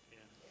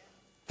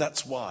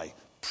 That's why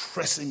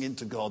pressing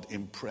into God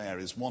in prayer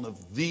is one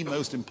of the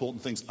most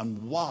important things,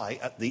 and why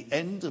at the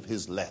end of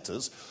his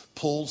letters,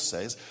 Paul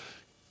says,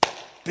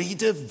 be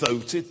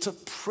devoted to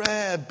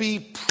prayer. Be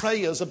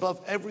prayers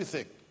above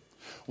everything.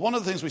 One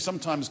of the things we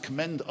sometimes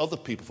commend other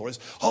people for is,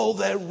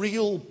 they're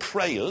real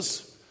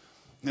prayers,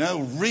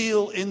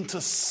 real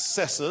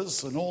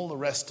intercessors and all the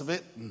rest of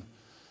it. And,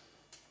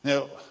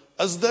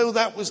 as though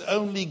that was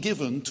only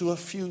given to a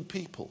few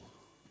people.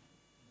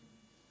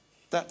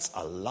 That's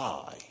a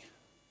lie.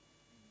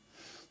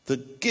 The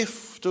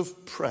gift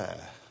of prayer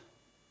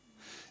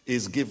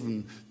is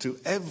given to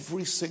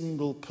every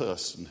single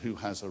person who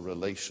has a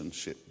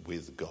relationship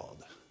with God.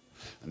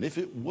 And if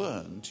it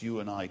weren't, you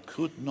and I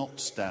could not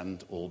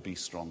stand or be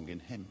strong in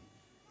him.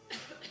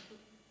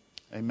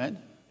 Amen?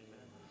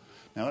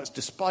 Now that's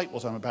despite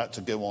what I'm about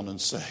to go on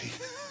and say.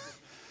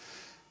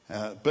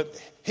 But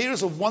here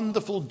is a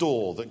wonderful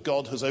door that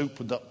God has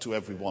opened up to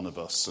every one of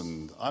us.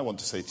 And I want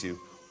to say to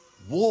you,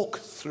 walk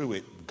through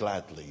it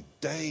gladly,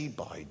 day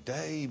by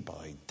day,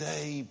 by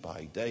day,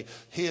 by day.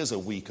 Here's a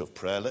week of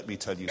prayer. Let me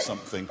tell you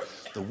something.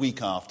 The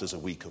week after is a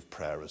week of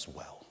prayer as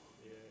well.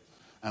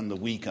 And the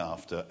week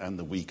after, and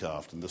the week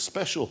after. And the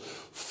special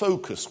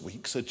focus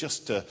weeks are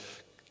just to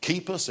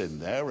keep us in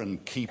there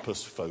and keep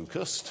us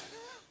focused.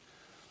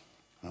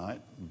 Right?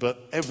 But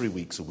every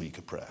week's a week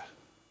of prayer.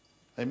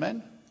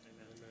 Amen?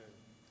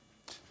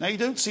 Now, you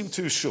don't seem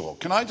too sure.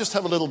 Can I just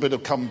have a little bit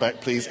of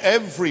comeback, please?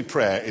 Every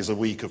prayer is a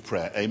week of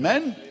prayer.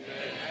 Amen?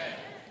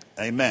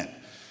 Amen.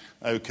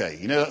 Okay,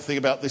 you know that thing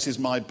about this is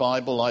my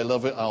Bible, I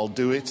love it, I'll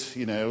do it.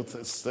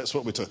 That's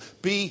what we're talking.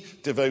 Be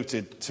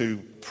devoted to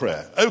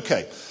prayer.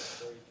 Okay,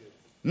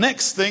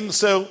 next thing.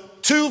 So,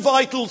 2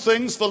 vital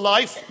things for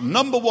life.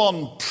 Number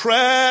 1,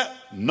 prayer.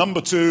 Number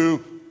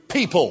 2,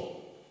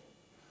 people.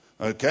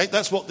 Okay,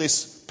 that's what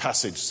this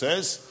passage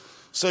says.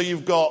 So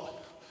you've got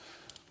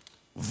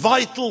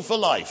vital for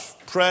life,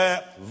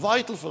 prayer,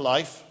 vital for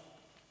life,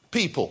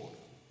 people.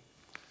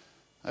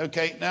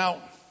 Okay,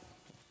 now,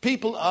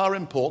 people are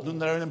important,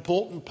 and they're an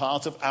important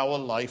part of our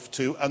life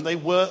too, and they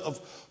were of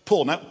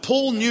Paul. Now,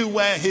 Paul knew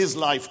where his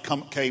life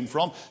came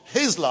from.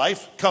 His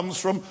life comes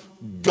from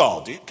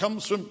God. It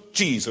comes from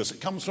Jesus.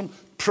 It comes from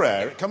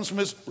prayer. It comes from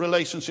his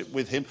relationship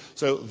with him.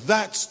 So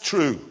that's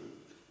true.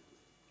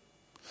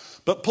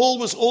 But Paul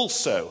was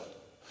also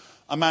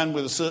a man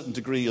with a certain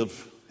degree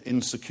of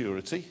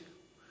insecurity.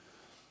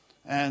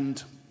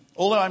 And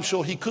although I'm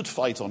sure he could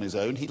fight on his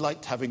own, he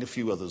liked having a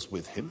few others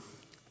with him.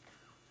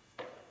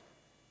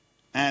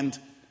 And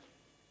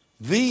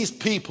these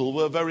people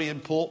were very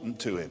important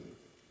to him.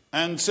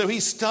 And so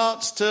he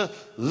starts to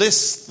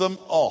list them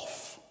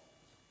off.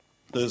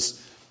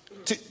 There's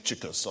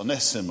Tychicus,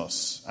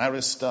 Onesimus,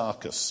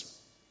 Aristarchus,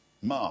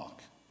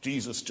 Mark,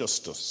 Jesus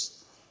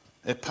Justus,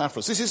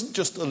 Epaphras. This isn't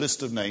just a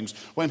list of names.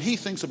 When he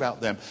thinks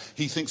about them,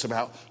 he thinks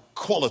about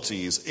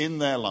qualities in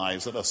their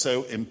lives that are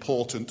so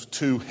important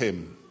to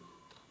him.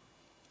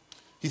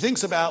 He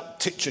thinks about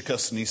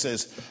Tychicus and he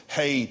says,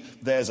 hey,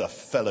 there's a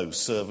fellow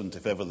servant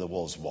if ever there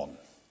was one.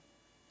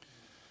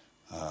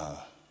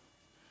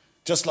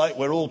 Just like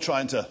we're all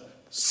trying to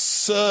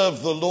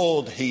serve the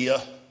Lord here,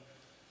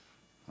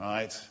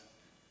 right?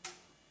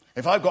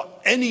 If I've got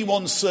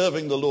anyone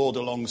serving the Lord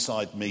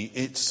alongside me,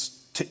 it's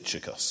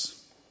Tychicus.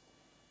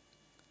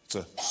 It's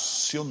a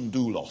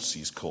Syundulos,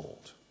 he's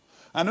called.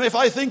 And if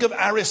I think of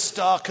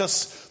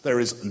Aristarchus, there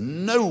is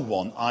no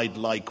one I'd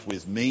like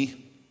with me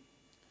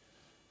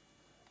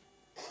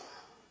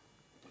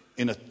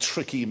in a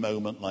tricky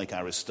moment like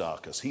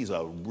Aristarchus. He's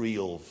a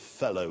real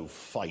fellow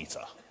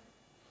fighter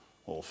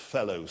or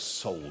fellow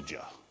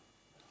soldier.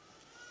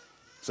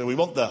 So we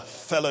want the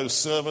fellow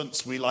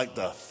servants, we like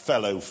the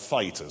fellow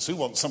fighters. Who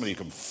wants somebody who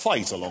can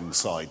fight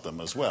alongside them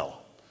as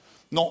well?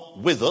 Not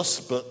with us,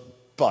 but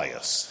by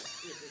us.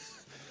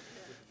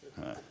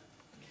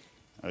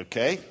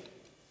 Okay.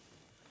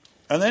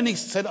 And then he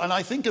said, and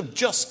I think of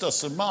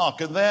Justus and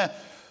Mark, and they're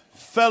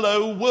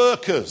fellow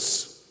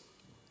workers.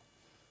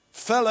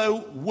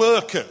 Fellow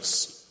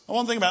workers. And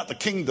one thing about the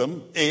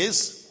kingdom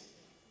is,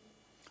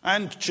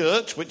 and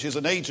church, which is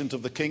an agent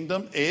of the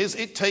kingdom, is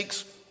it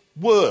takes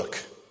work.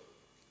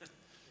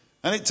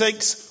 And it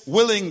takes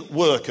willing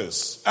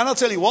workers. And I'll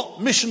tell you what,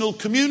 missional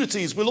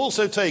communities will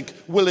also take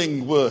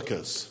willing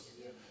workers.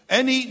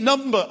 Any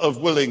number of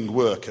willing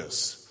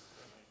workers.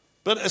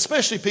 But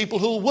especially people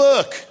who'll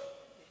work.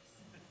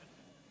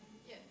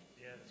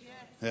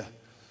 Yeah.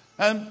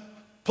 And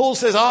Paul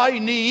says, I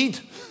need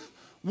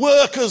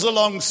workers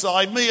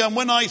alongside me. And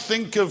when I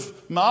think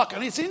of Mark,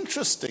 and it's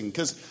interesting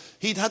because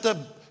he'd had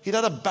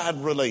a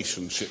bad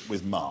relationship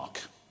with Mark,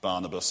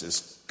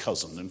 Barnabas'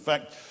 cousin. In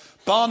fact,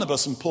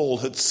 Barnabas and Paul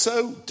had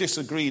so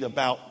disagreed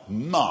about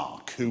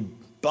Mark, who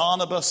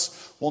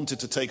Barnabas wanted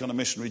to take on a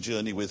missionary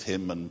journey with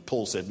him, and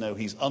Paul said, no,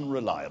 he's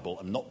unreliable,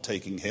 I'm not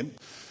taking him.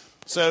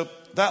 So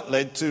that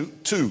led to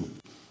 2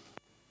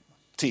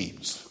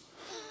 teams.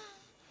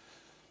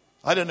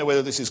 I don't know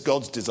whether this is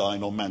God's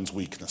design or man's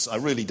weakness. I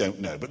really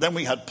don't know. But then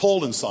we had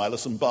Paul and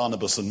Silas and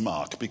Barnabas and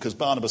Mark, because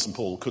Barnabas and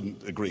Paul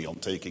couldn't agree on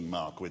taking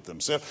Mark with them.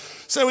 So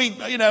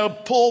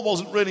Paul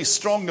wasn't really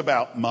strong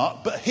about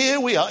Mark. But here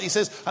we are. He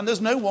says, and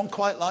there's no one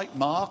quite like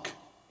Mark.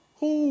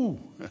 Ooh.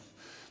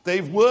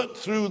 They've worked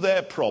through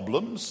their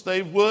problems.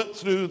 They've worked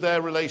through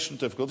their relational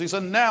difficulties.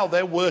 And now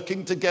they're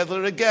working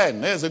together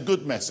again. There's a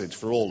good message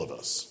for all of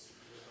us.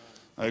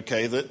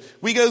 Okay, that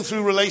we go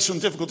through relational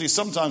difficulties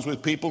sometimes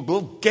with people.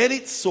 We'll get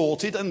it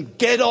sorted and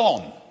get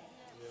on.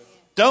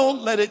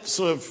 Don't let it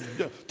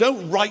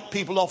don't write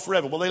people off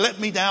forever. Well, they let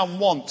me down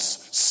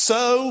once.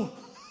 So,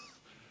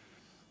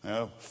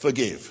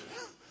 forgive.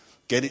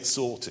 Get it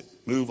sorted.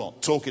 Move on.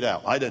 Talk it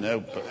out. I don't know.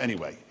 But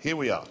anyway, here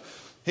we are.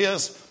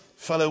 Here's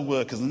fellow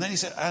workers. And then he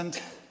said, and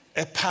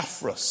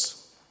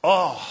Epaphras.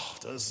 Oh,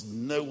 there's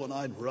no one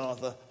I'd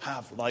rather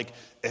have like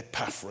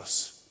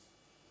Epaphras.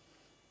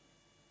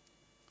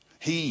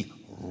 He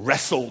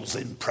wrestles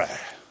in prayer.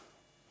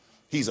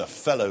 He's a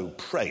fellow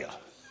prayer.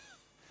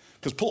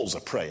 Because Paul's a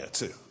prayer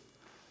too.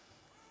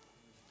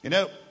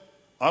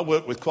 I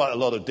work with quite a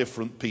lot of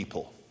different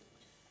people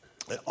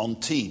on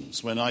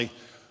teams. When I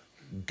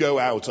go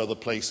out other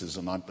places,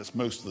 and that's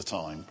most of the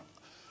time,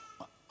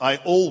 I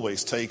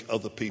always take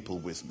other people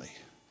with me.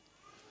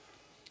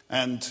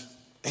 And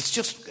it's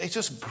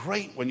just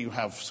great when you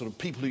have sort of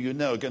people who you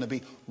know are going to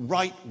be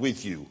right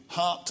with you,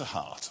 heart to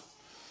heart.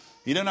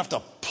 You don't have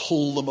to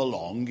pull them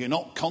along. You're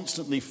not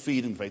constantly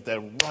feeding faith.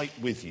 They're right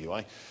with you.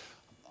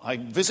 I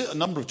visit a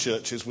number of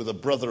churches with a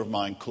brother of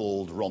mine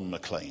called Ron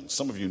McLean.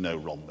 Some of you know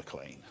Ron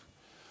McLean.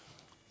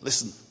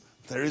 Listen,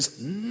 there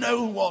is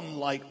no one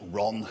like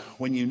Ron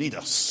when you need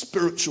a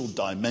spiritual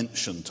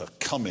dimension to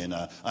come in,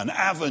 an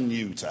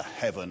avenue to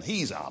heaven.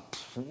 He's a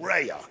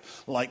prayer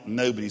like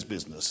nobody's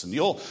business. And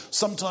you're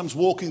sometimes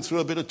walking through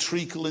a bit of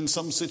treacle in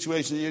some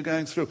situation that you're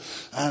going through,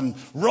 and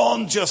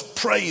Ron just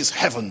prays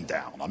heaven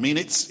down. I mean,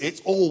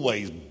 it's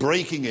always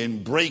breaking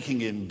in,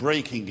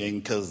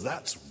 because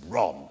that's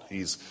Ron.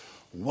 He's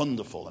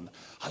wonderful. And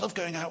I love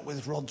going out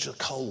with Roger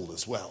Cole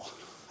as well.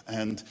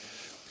 And,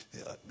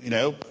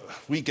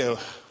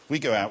 we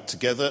go out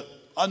together.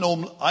 I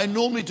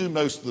normally do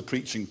most of the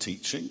preaching,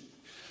 teaching,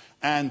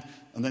 and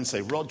then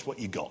say, Rog, what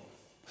you got?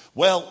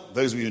 Well,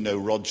 those of you who know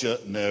Roger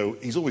know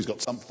he's always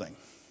got something.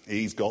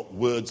 He's got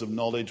words of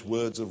knowledge,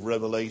 words of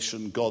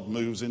revelation. God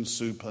moves in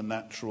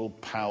supernatural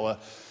power.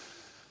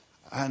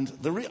 And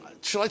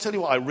shall I tell you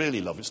what I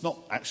really love? It's not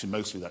actually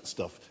mostly that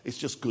stuff. It's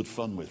just good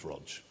fun with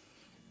Rog.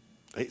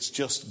 It's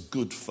just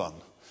good fun.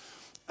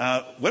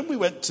 When we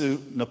went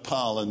to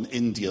Nepal and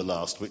India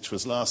last, which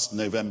was last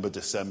November,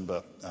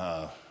 December,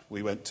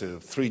 we went to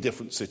 3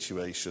 different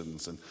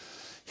situations, and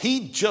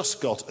he'd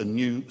just got a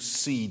new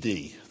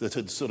CD that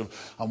had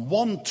and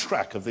one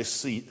track of this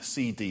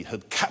CD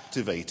had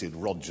captivated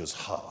Roger's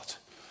heart.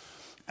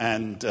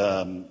 And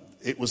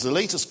it was the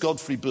latest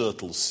Godfrey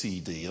Birtles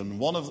CD, and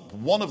one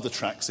of the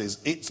tracks is,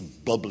 it's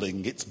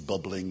bubbling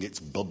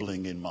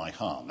in my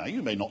heart. Now,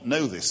 you may not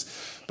know this,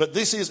 but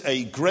this is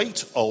a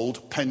great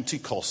old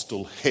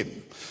Pentecostal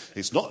hymn.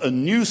 It's not a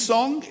new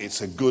song,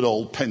 it's a good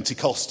old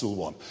Pentecostal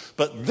one.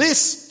 But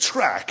this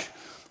track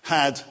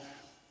had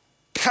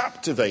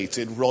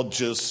captivated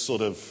Roger's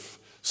sort of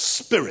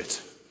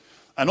spirit.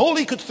 And all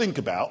he could think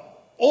about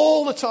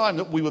all the time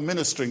that we were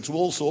ministering to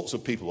all sorts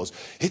of people was,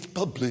 it's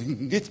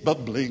bubbling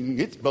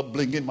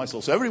in my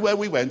soul. So everywhere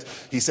we went,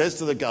 he says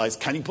to the guys,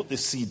 can you put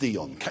this CD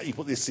on? Can you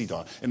put this CD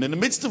on? And in the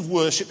midst of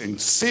worship, in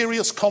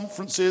serious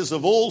conferences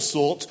of all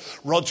sorts,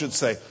 Roger would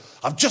say,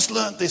 I've just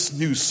learnt this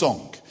new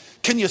song.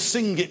 Can you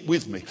sing it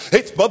with me?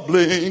 It's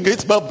bubbling.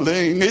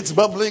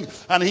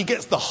 And he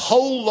gets the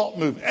whole lot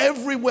moving.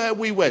 Everywhere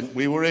we went,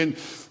 we were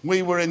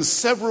in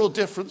several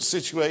different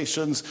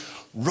situations.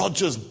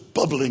 Roger's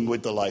bubbling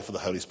with the life of the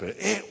Holy Spirit.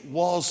 It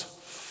was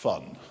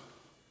fun.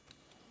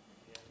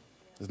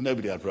 There's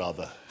nobody I'd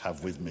rather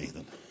have with me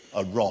than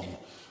a Ron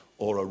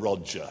or a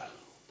Roger.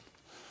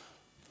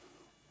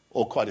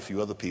 Or quite a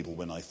few other people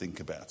when I think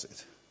about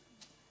it.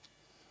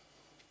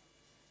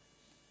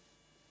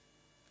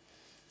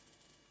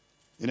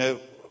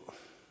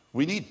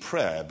 We need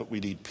prayer, but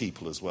we need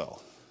people as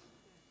well.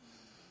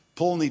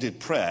 Paul needed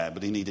prayer,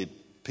 but he needed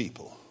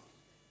people.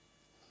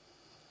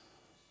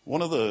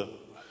 One of the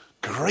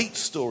great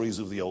stories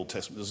of the Old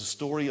Testament is a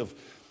story of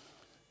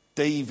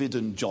David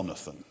and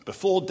Jonathan.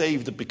 Before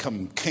David had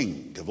become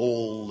king of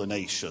all the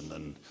nation,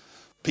 and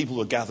people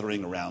were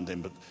gathering around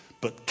him,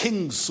 but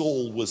King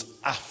Saul was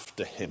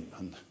after him.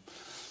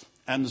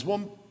 And there's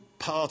one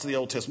part of the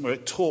Old Testament where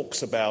it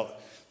talks about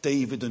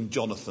David and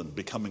Jonathan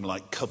becoming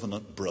like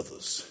covenant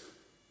brothers.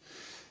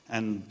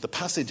 And the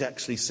passage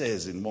actually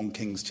says in 1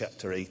 Kings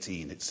chapter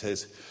 18, it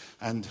says,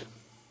 and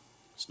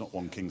it's not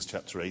 1 Kings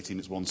chapter 18,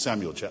 it's 1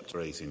 Samuel chapter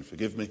 18,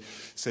 forgive me. It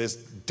says,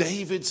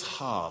 David's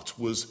heart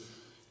was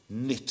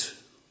knit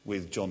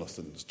with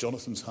Jonathan's.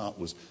 Jonathan's heart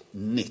was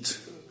knit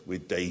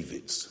with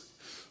David's.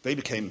 They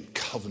became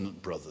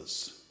covenant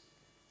brothers.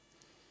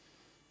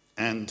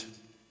 And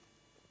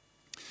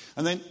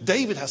And then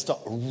David has to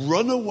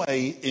run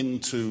away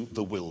into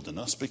the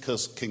wilderness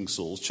because King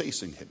Saul's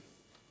chasing him.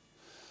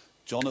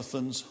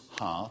 Jonathan's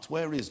heart,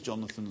 where is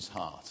Jonathan's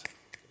heart?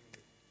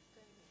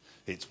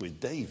 It's with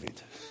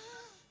David.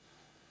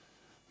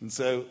 And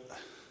so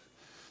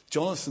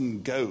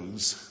Jonathan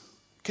goes.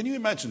 Can you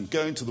imagine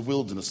going to the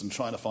wilderness and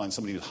trying to find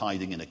somebody who's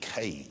hiding in a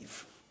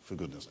cave, for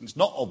goodness? And it's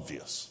not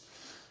obvious.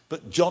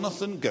 But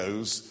Jonathan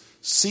goes,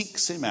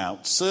 seeks him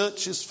out,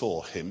 searches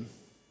for him.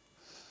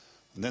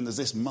 And then there's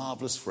this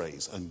marvelous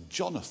phrase, and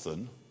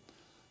Jonathan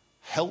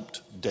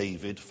helped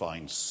David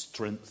find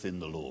strength in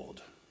the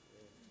Lord.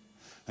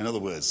 In other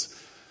words,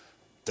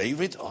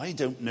 David, I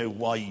don't know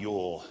why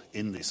you're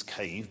in this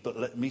cave, but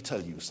let me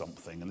tell you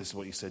something. And this is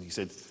what he said. He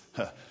said,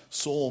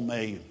 Saul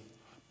may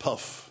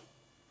huff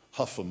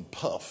and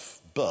puff,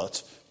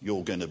 but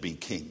you're going to be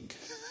king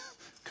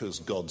because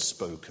God's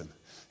spoken.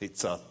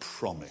 It's a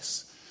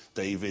promise.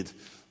 David,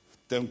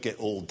 don't get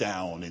all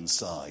down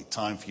inside.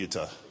 Time for you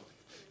to,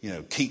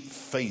 keep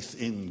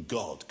faith in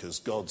God because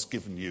God's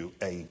given you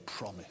a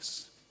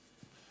promise.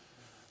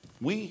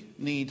 We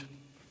need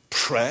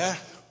prayer.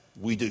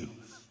 We do.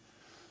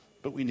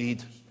 But we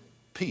need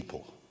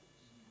people.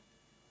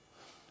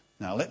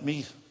 Now let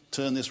me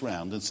turn this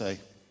round and say,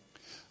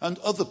 and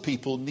other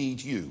people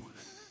need you.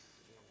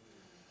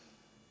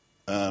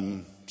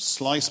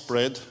 Sliced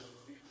bread,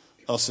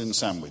 us in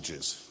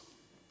sandwiches.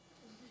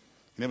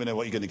 You never know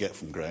what you're going to get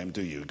from Graham,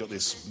 do you? You've got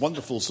this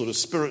wonderful sort of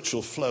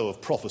spiritual flow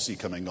of prophecy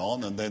coming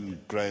on, and then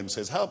Graham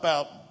says, how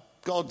about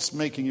God's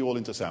making you all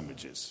into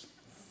sandwiches?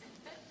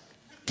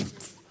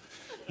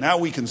 Now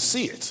we can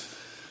see it.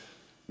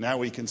 Now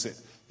we can see it.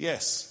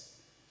 Yes.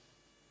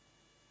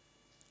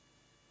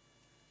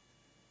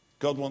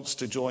 God wants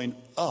to join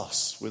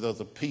us with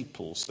other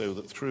people so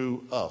that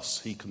through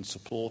us he can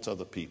support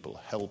other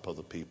people, help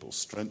other people,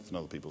 strengthen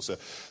other people. So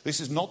this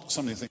is not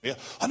something to think,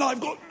 and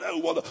I've got no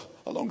one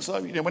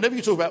alongside me. Whenever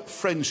you talk about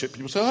friendship,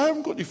 people say, I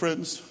haven't got any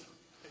friends.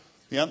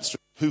 The answer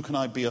is, who can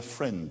I be a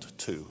friend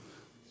to?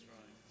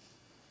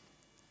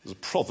 There's a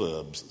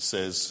proverb that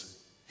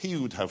says, he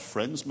who would have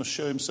friends must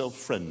show himself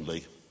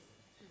friendly.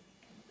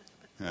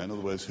 In other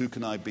words, who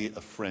can I be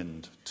a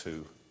friend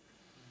to?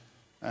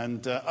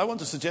 And I want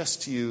to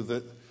suggest to you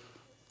that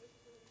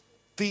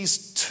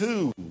these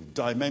two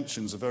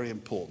dimensions are very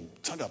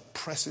important. Talk about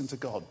press into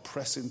God,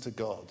 press into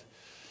God.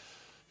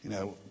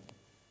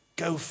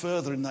 Go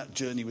further in that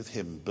journey with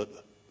him. But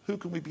who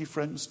can we be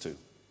friends to?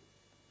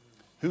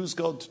 Who's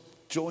God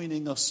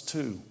joining us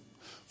to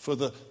for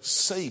the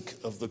sake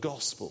of the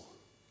gospel?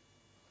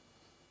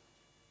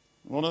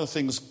 One of the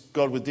things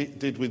God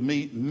did with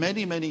me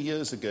many, many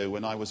years ago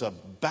when I was a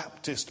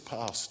Baptist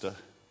pastor,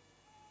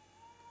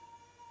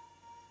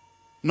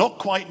 not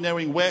quite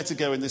knowing where to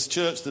go in this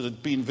church that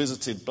had been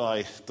visited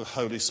by the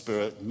Holy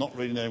Spirit, not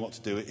really knowing what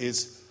to do,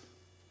 is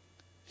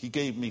he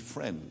gave me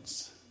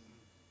friends.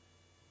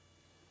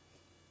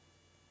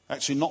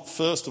 Actually, not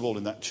first of all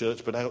in that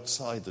church, but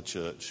outside the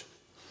church,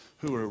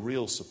 who were a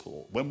real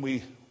support. When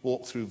we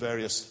walked through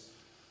various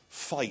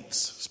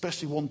fights,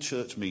 especially one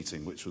church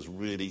meeting, which was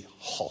really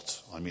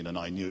hot. And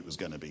I knew it was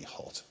going to be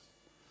hot.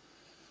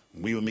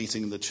 We were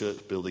meeting in the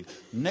church building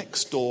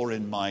next door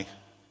in my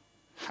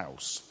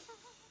house.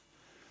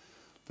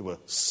 There were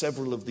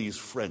several of these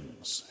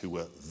friends who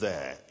were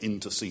there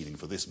interceding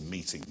for this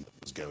meeting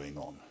that was going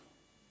on,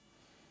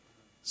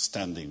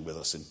 standing with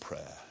us in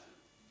prayer.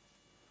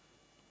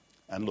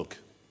 And look,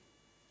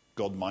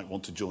 God might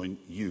want to join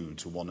you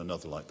to one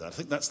another like that. I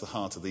think that's the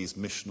heart of these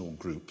missional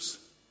groups.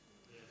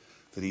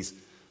 That he's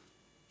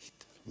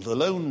the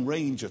Lone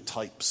Ranger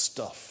type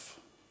stuff.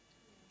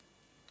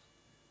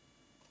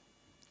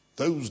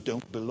 Those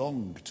don't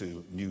belong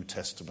to New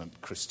Testament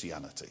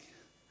Christianity.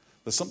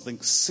 There's something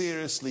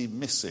seriously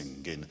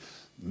missing in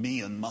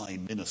me and my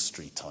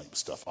ministry type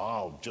stuff.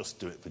 I'll just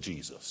do it for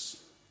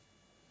Jesus.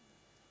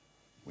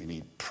 We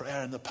need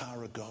prayer and the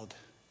power of God.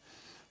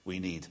 We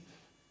need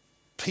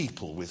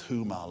people with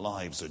whom our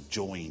lives are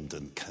joined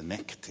and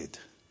connected,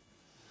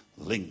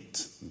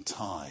 linked and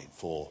tied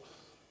for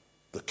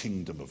the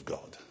kingdom of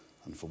God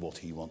and for what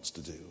he wants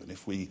to do. And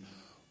if we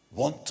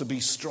want to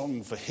be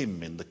strong for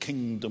him in the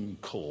kingdom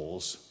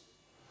cause,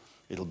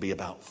 it'll be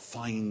about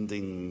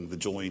finding the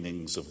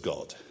joinings of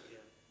God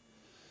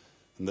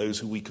and those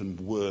who we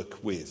can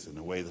work with in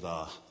a way that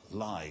our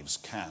lives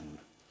can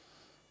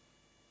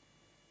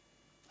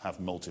have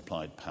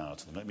multiplied power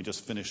to them. Let me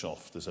just finish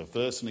off. There's a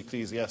verse in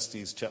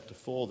Ecclesiastes chapter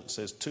 4 that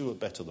says 2 are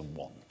better than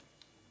 1.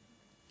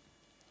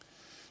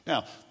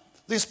 Now,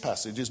 this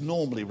passage is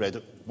normally read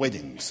at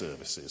wedding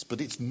services, but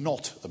it's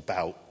not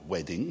about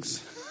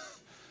weddings.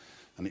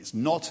 And it's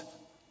not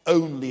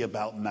only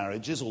about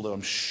marriages, although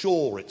I'm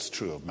sure it's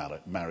true of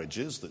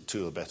marriages, that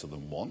 2 are better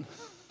than 1.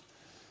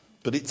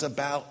 But it's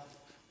about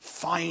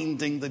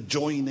finding the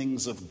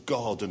joinings of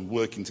God and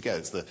working together.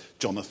 It's the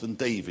Jonathan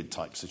David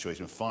type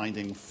situation,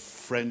 finding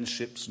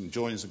friendships and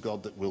joinings of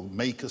God that will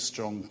make us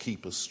strong,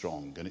 keep us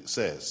strong. And it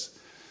says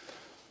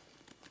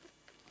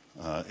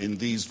in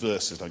these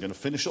verses, I'm going to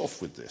finish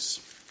off with this.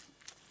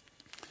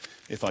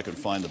 If I can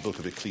find the book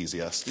of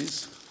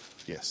Ecclesiastes.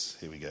 Yes,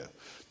 here we go.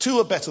 2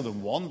 are better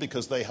than 1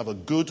 because they have a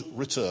good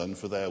return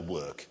for their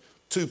work.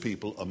 2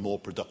 people are more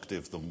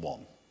productive than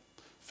 1.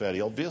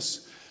 Fairly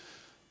obvious.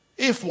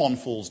 If one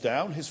falls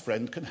down, his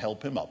friend can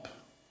help him up.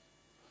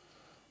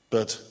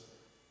 But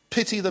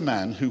pity the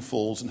man who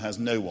falls and has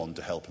no one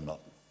to help him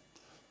up.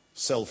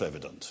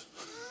 Self-evident.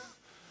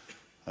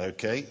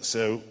 Okay,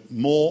 so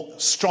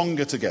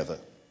stronger together.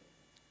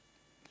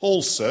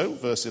 Also,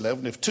 verse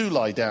 11, if 2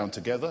 lie down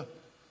together,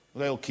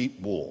 they'll keep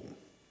warm.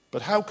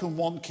 But how can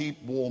one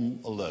keep warm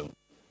alone?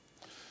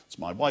 It's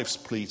my wife's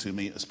plea to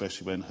me,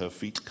 especially when her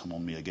feet come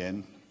on me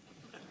again.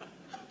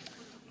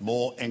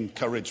 More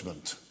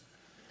encouragement.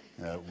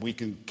 We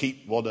can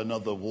keep one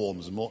another warm.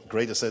 There's a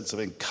greater sense of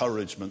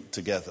encouragement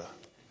together.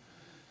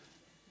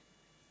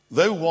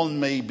 Though one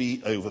may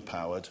be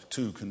overpowered,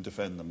 2 can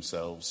defend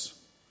themselves.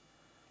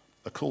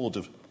 A cord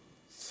of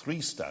 3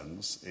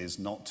 strands is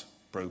not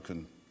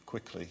broken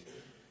quickly.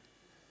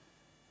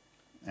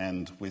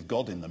 And with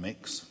God in the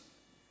mix,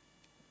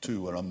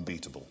 2 are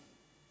unbeatable.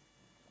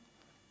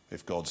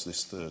 If God's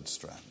this 3rd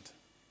strand.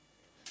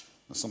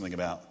 There's something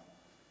about,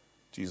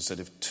 Jesus said,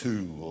 if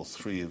 2 or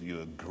 3 of you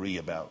agree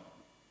about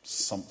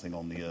something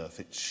on the earth,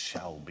 it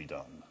shall be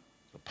done.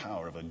 The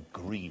power of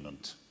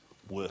agreement,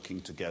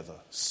 working together,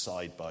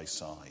 side by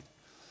side.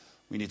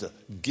 We need to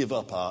give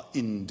up our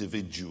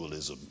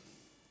individualism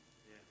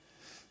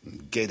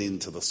and get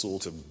into the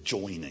sort of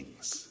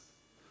joinings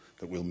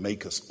that will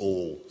make us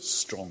all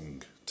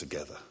strong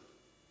together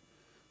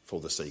for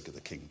the sake of the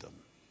kingdom.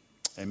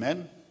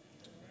 Amen?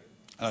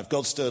 And if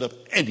God stirred up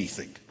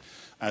anything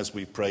as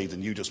we've prayed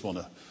and you just want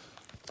to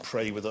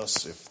pray with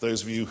us, if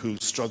those of you who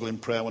struggle in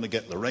prayer want to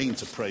get Lorraine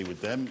to pray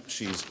with them,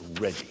 she's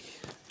ready.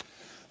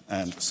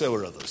 And so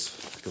are others,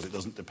 because it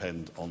doesn't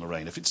depend on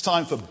Lorraine. If it's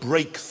time for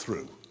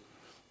breakthrough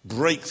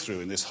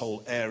in this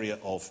whole area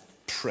of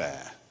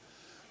prayer,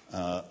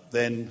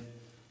 then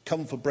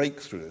come for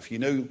breakthrough. If you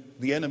know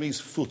the enemy's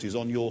foot is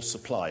on your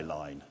supply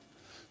line,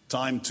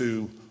 time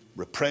to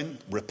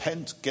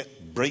repent,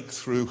 get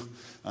breakthrough,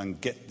 and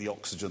get the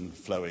oxygen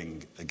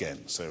flowing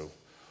again. So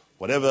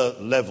whatever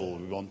level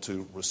we want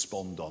to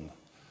respond on,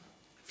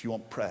 if you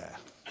want prayer,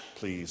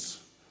 please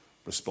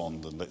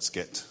respond and let's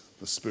get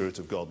the Spirit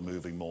of God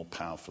moving more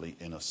powerfully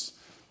in us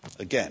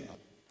again.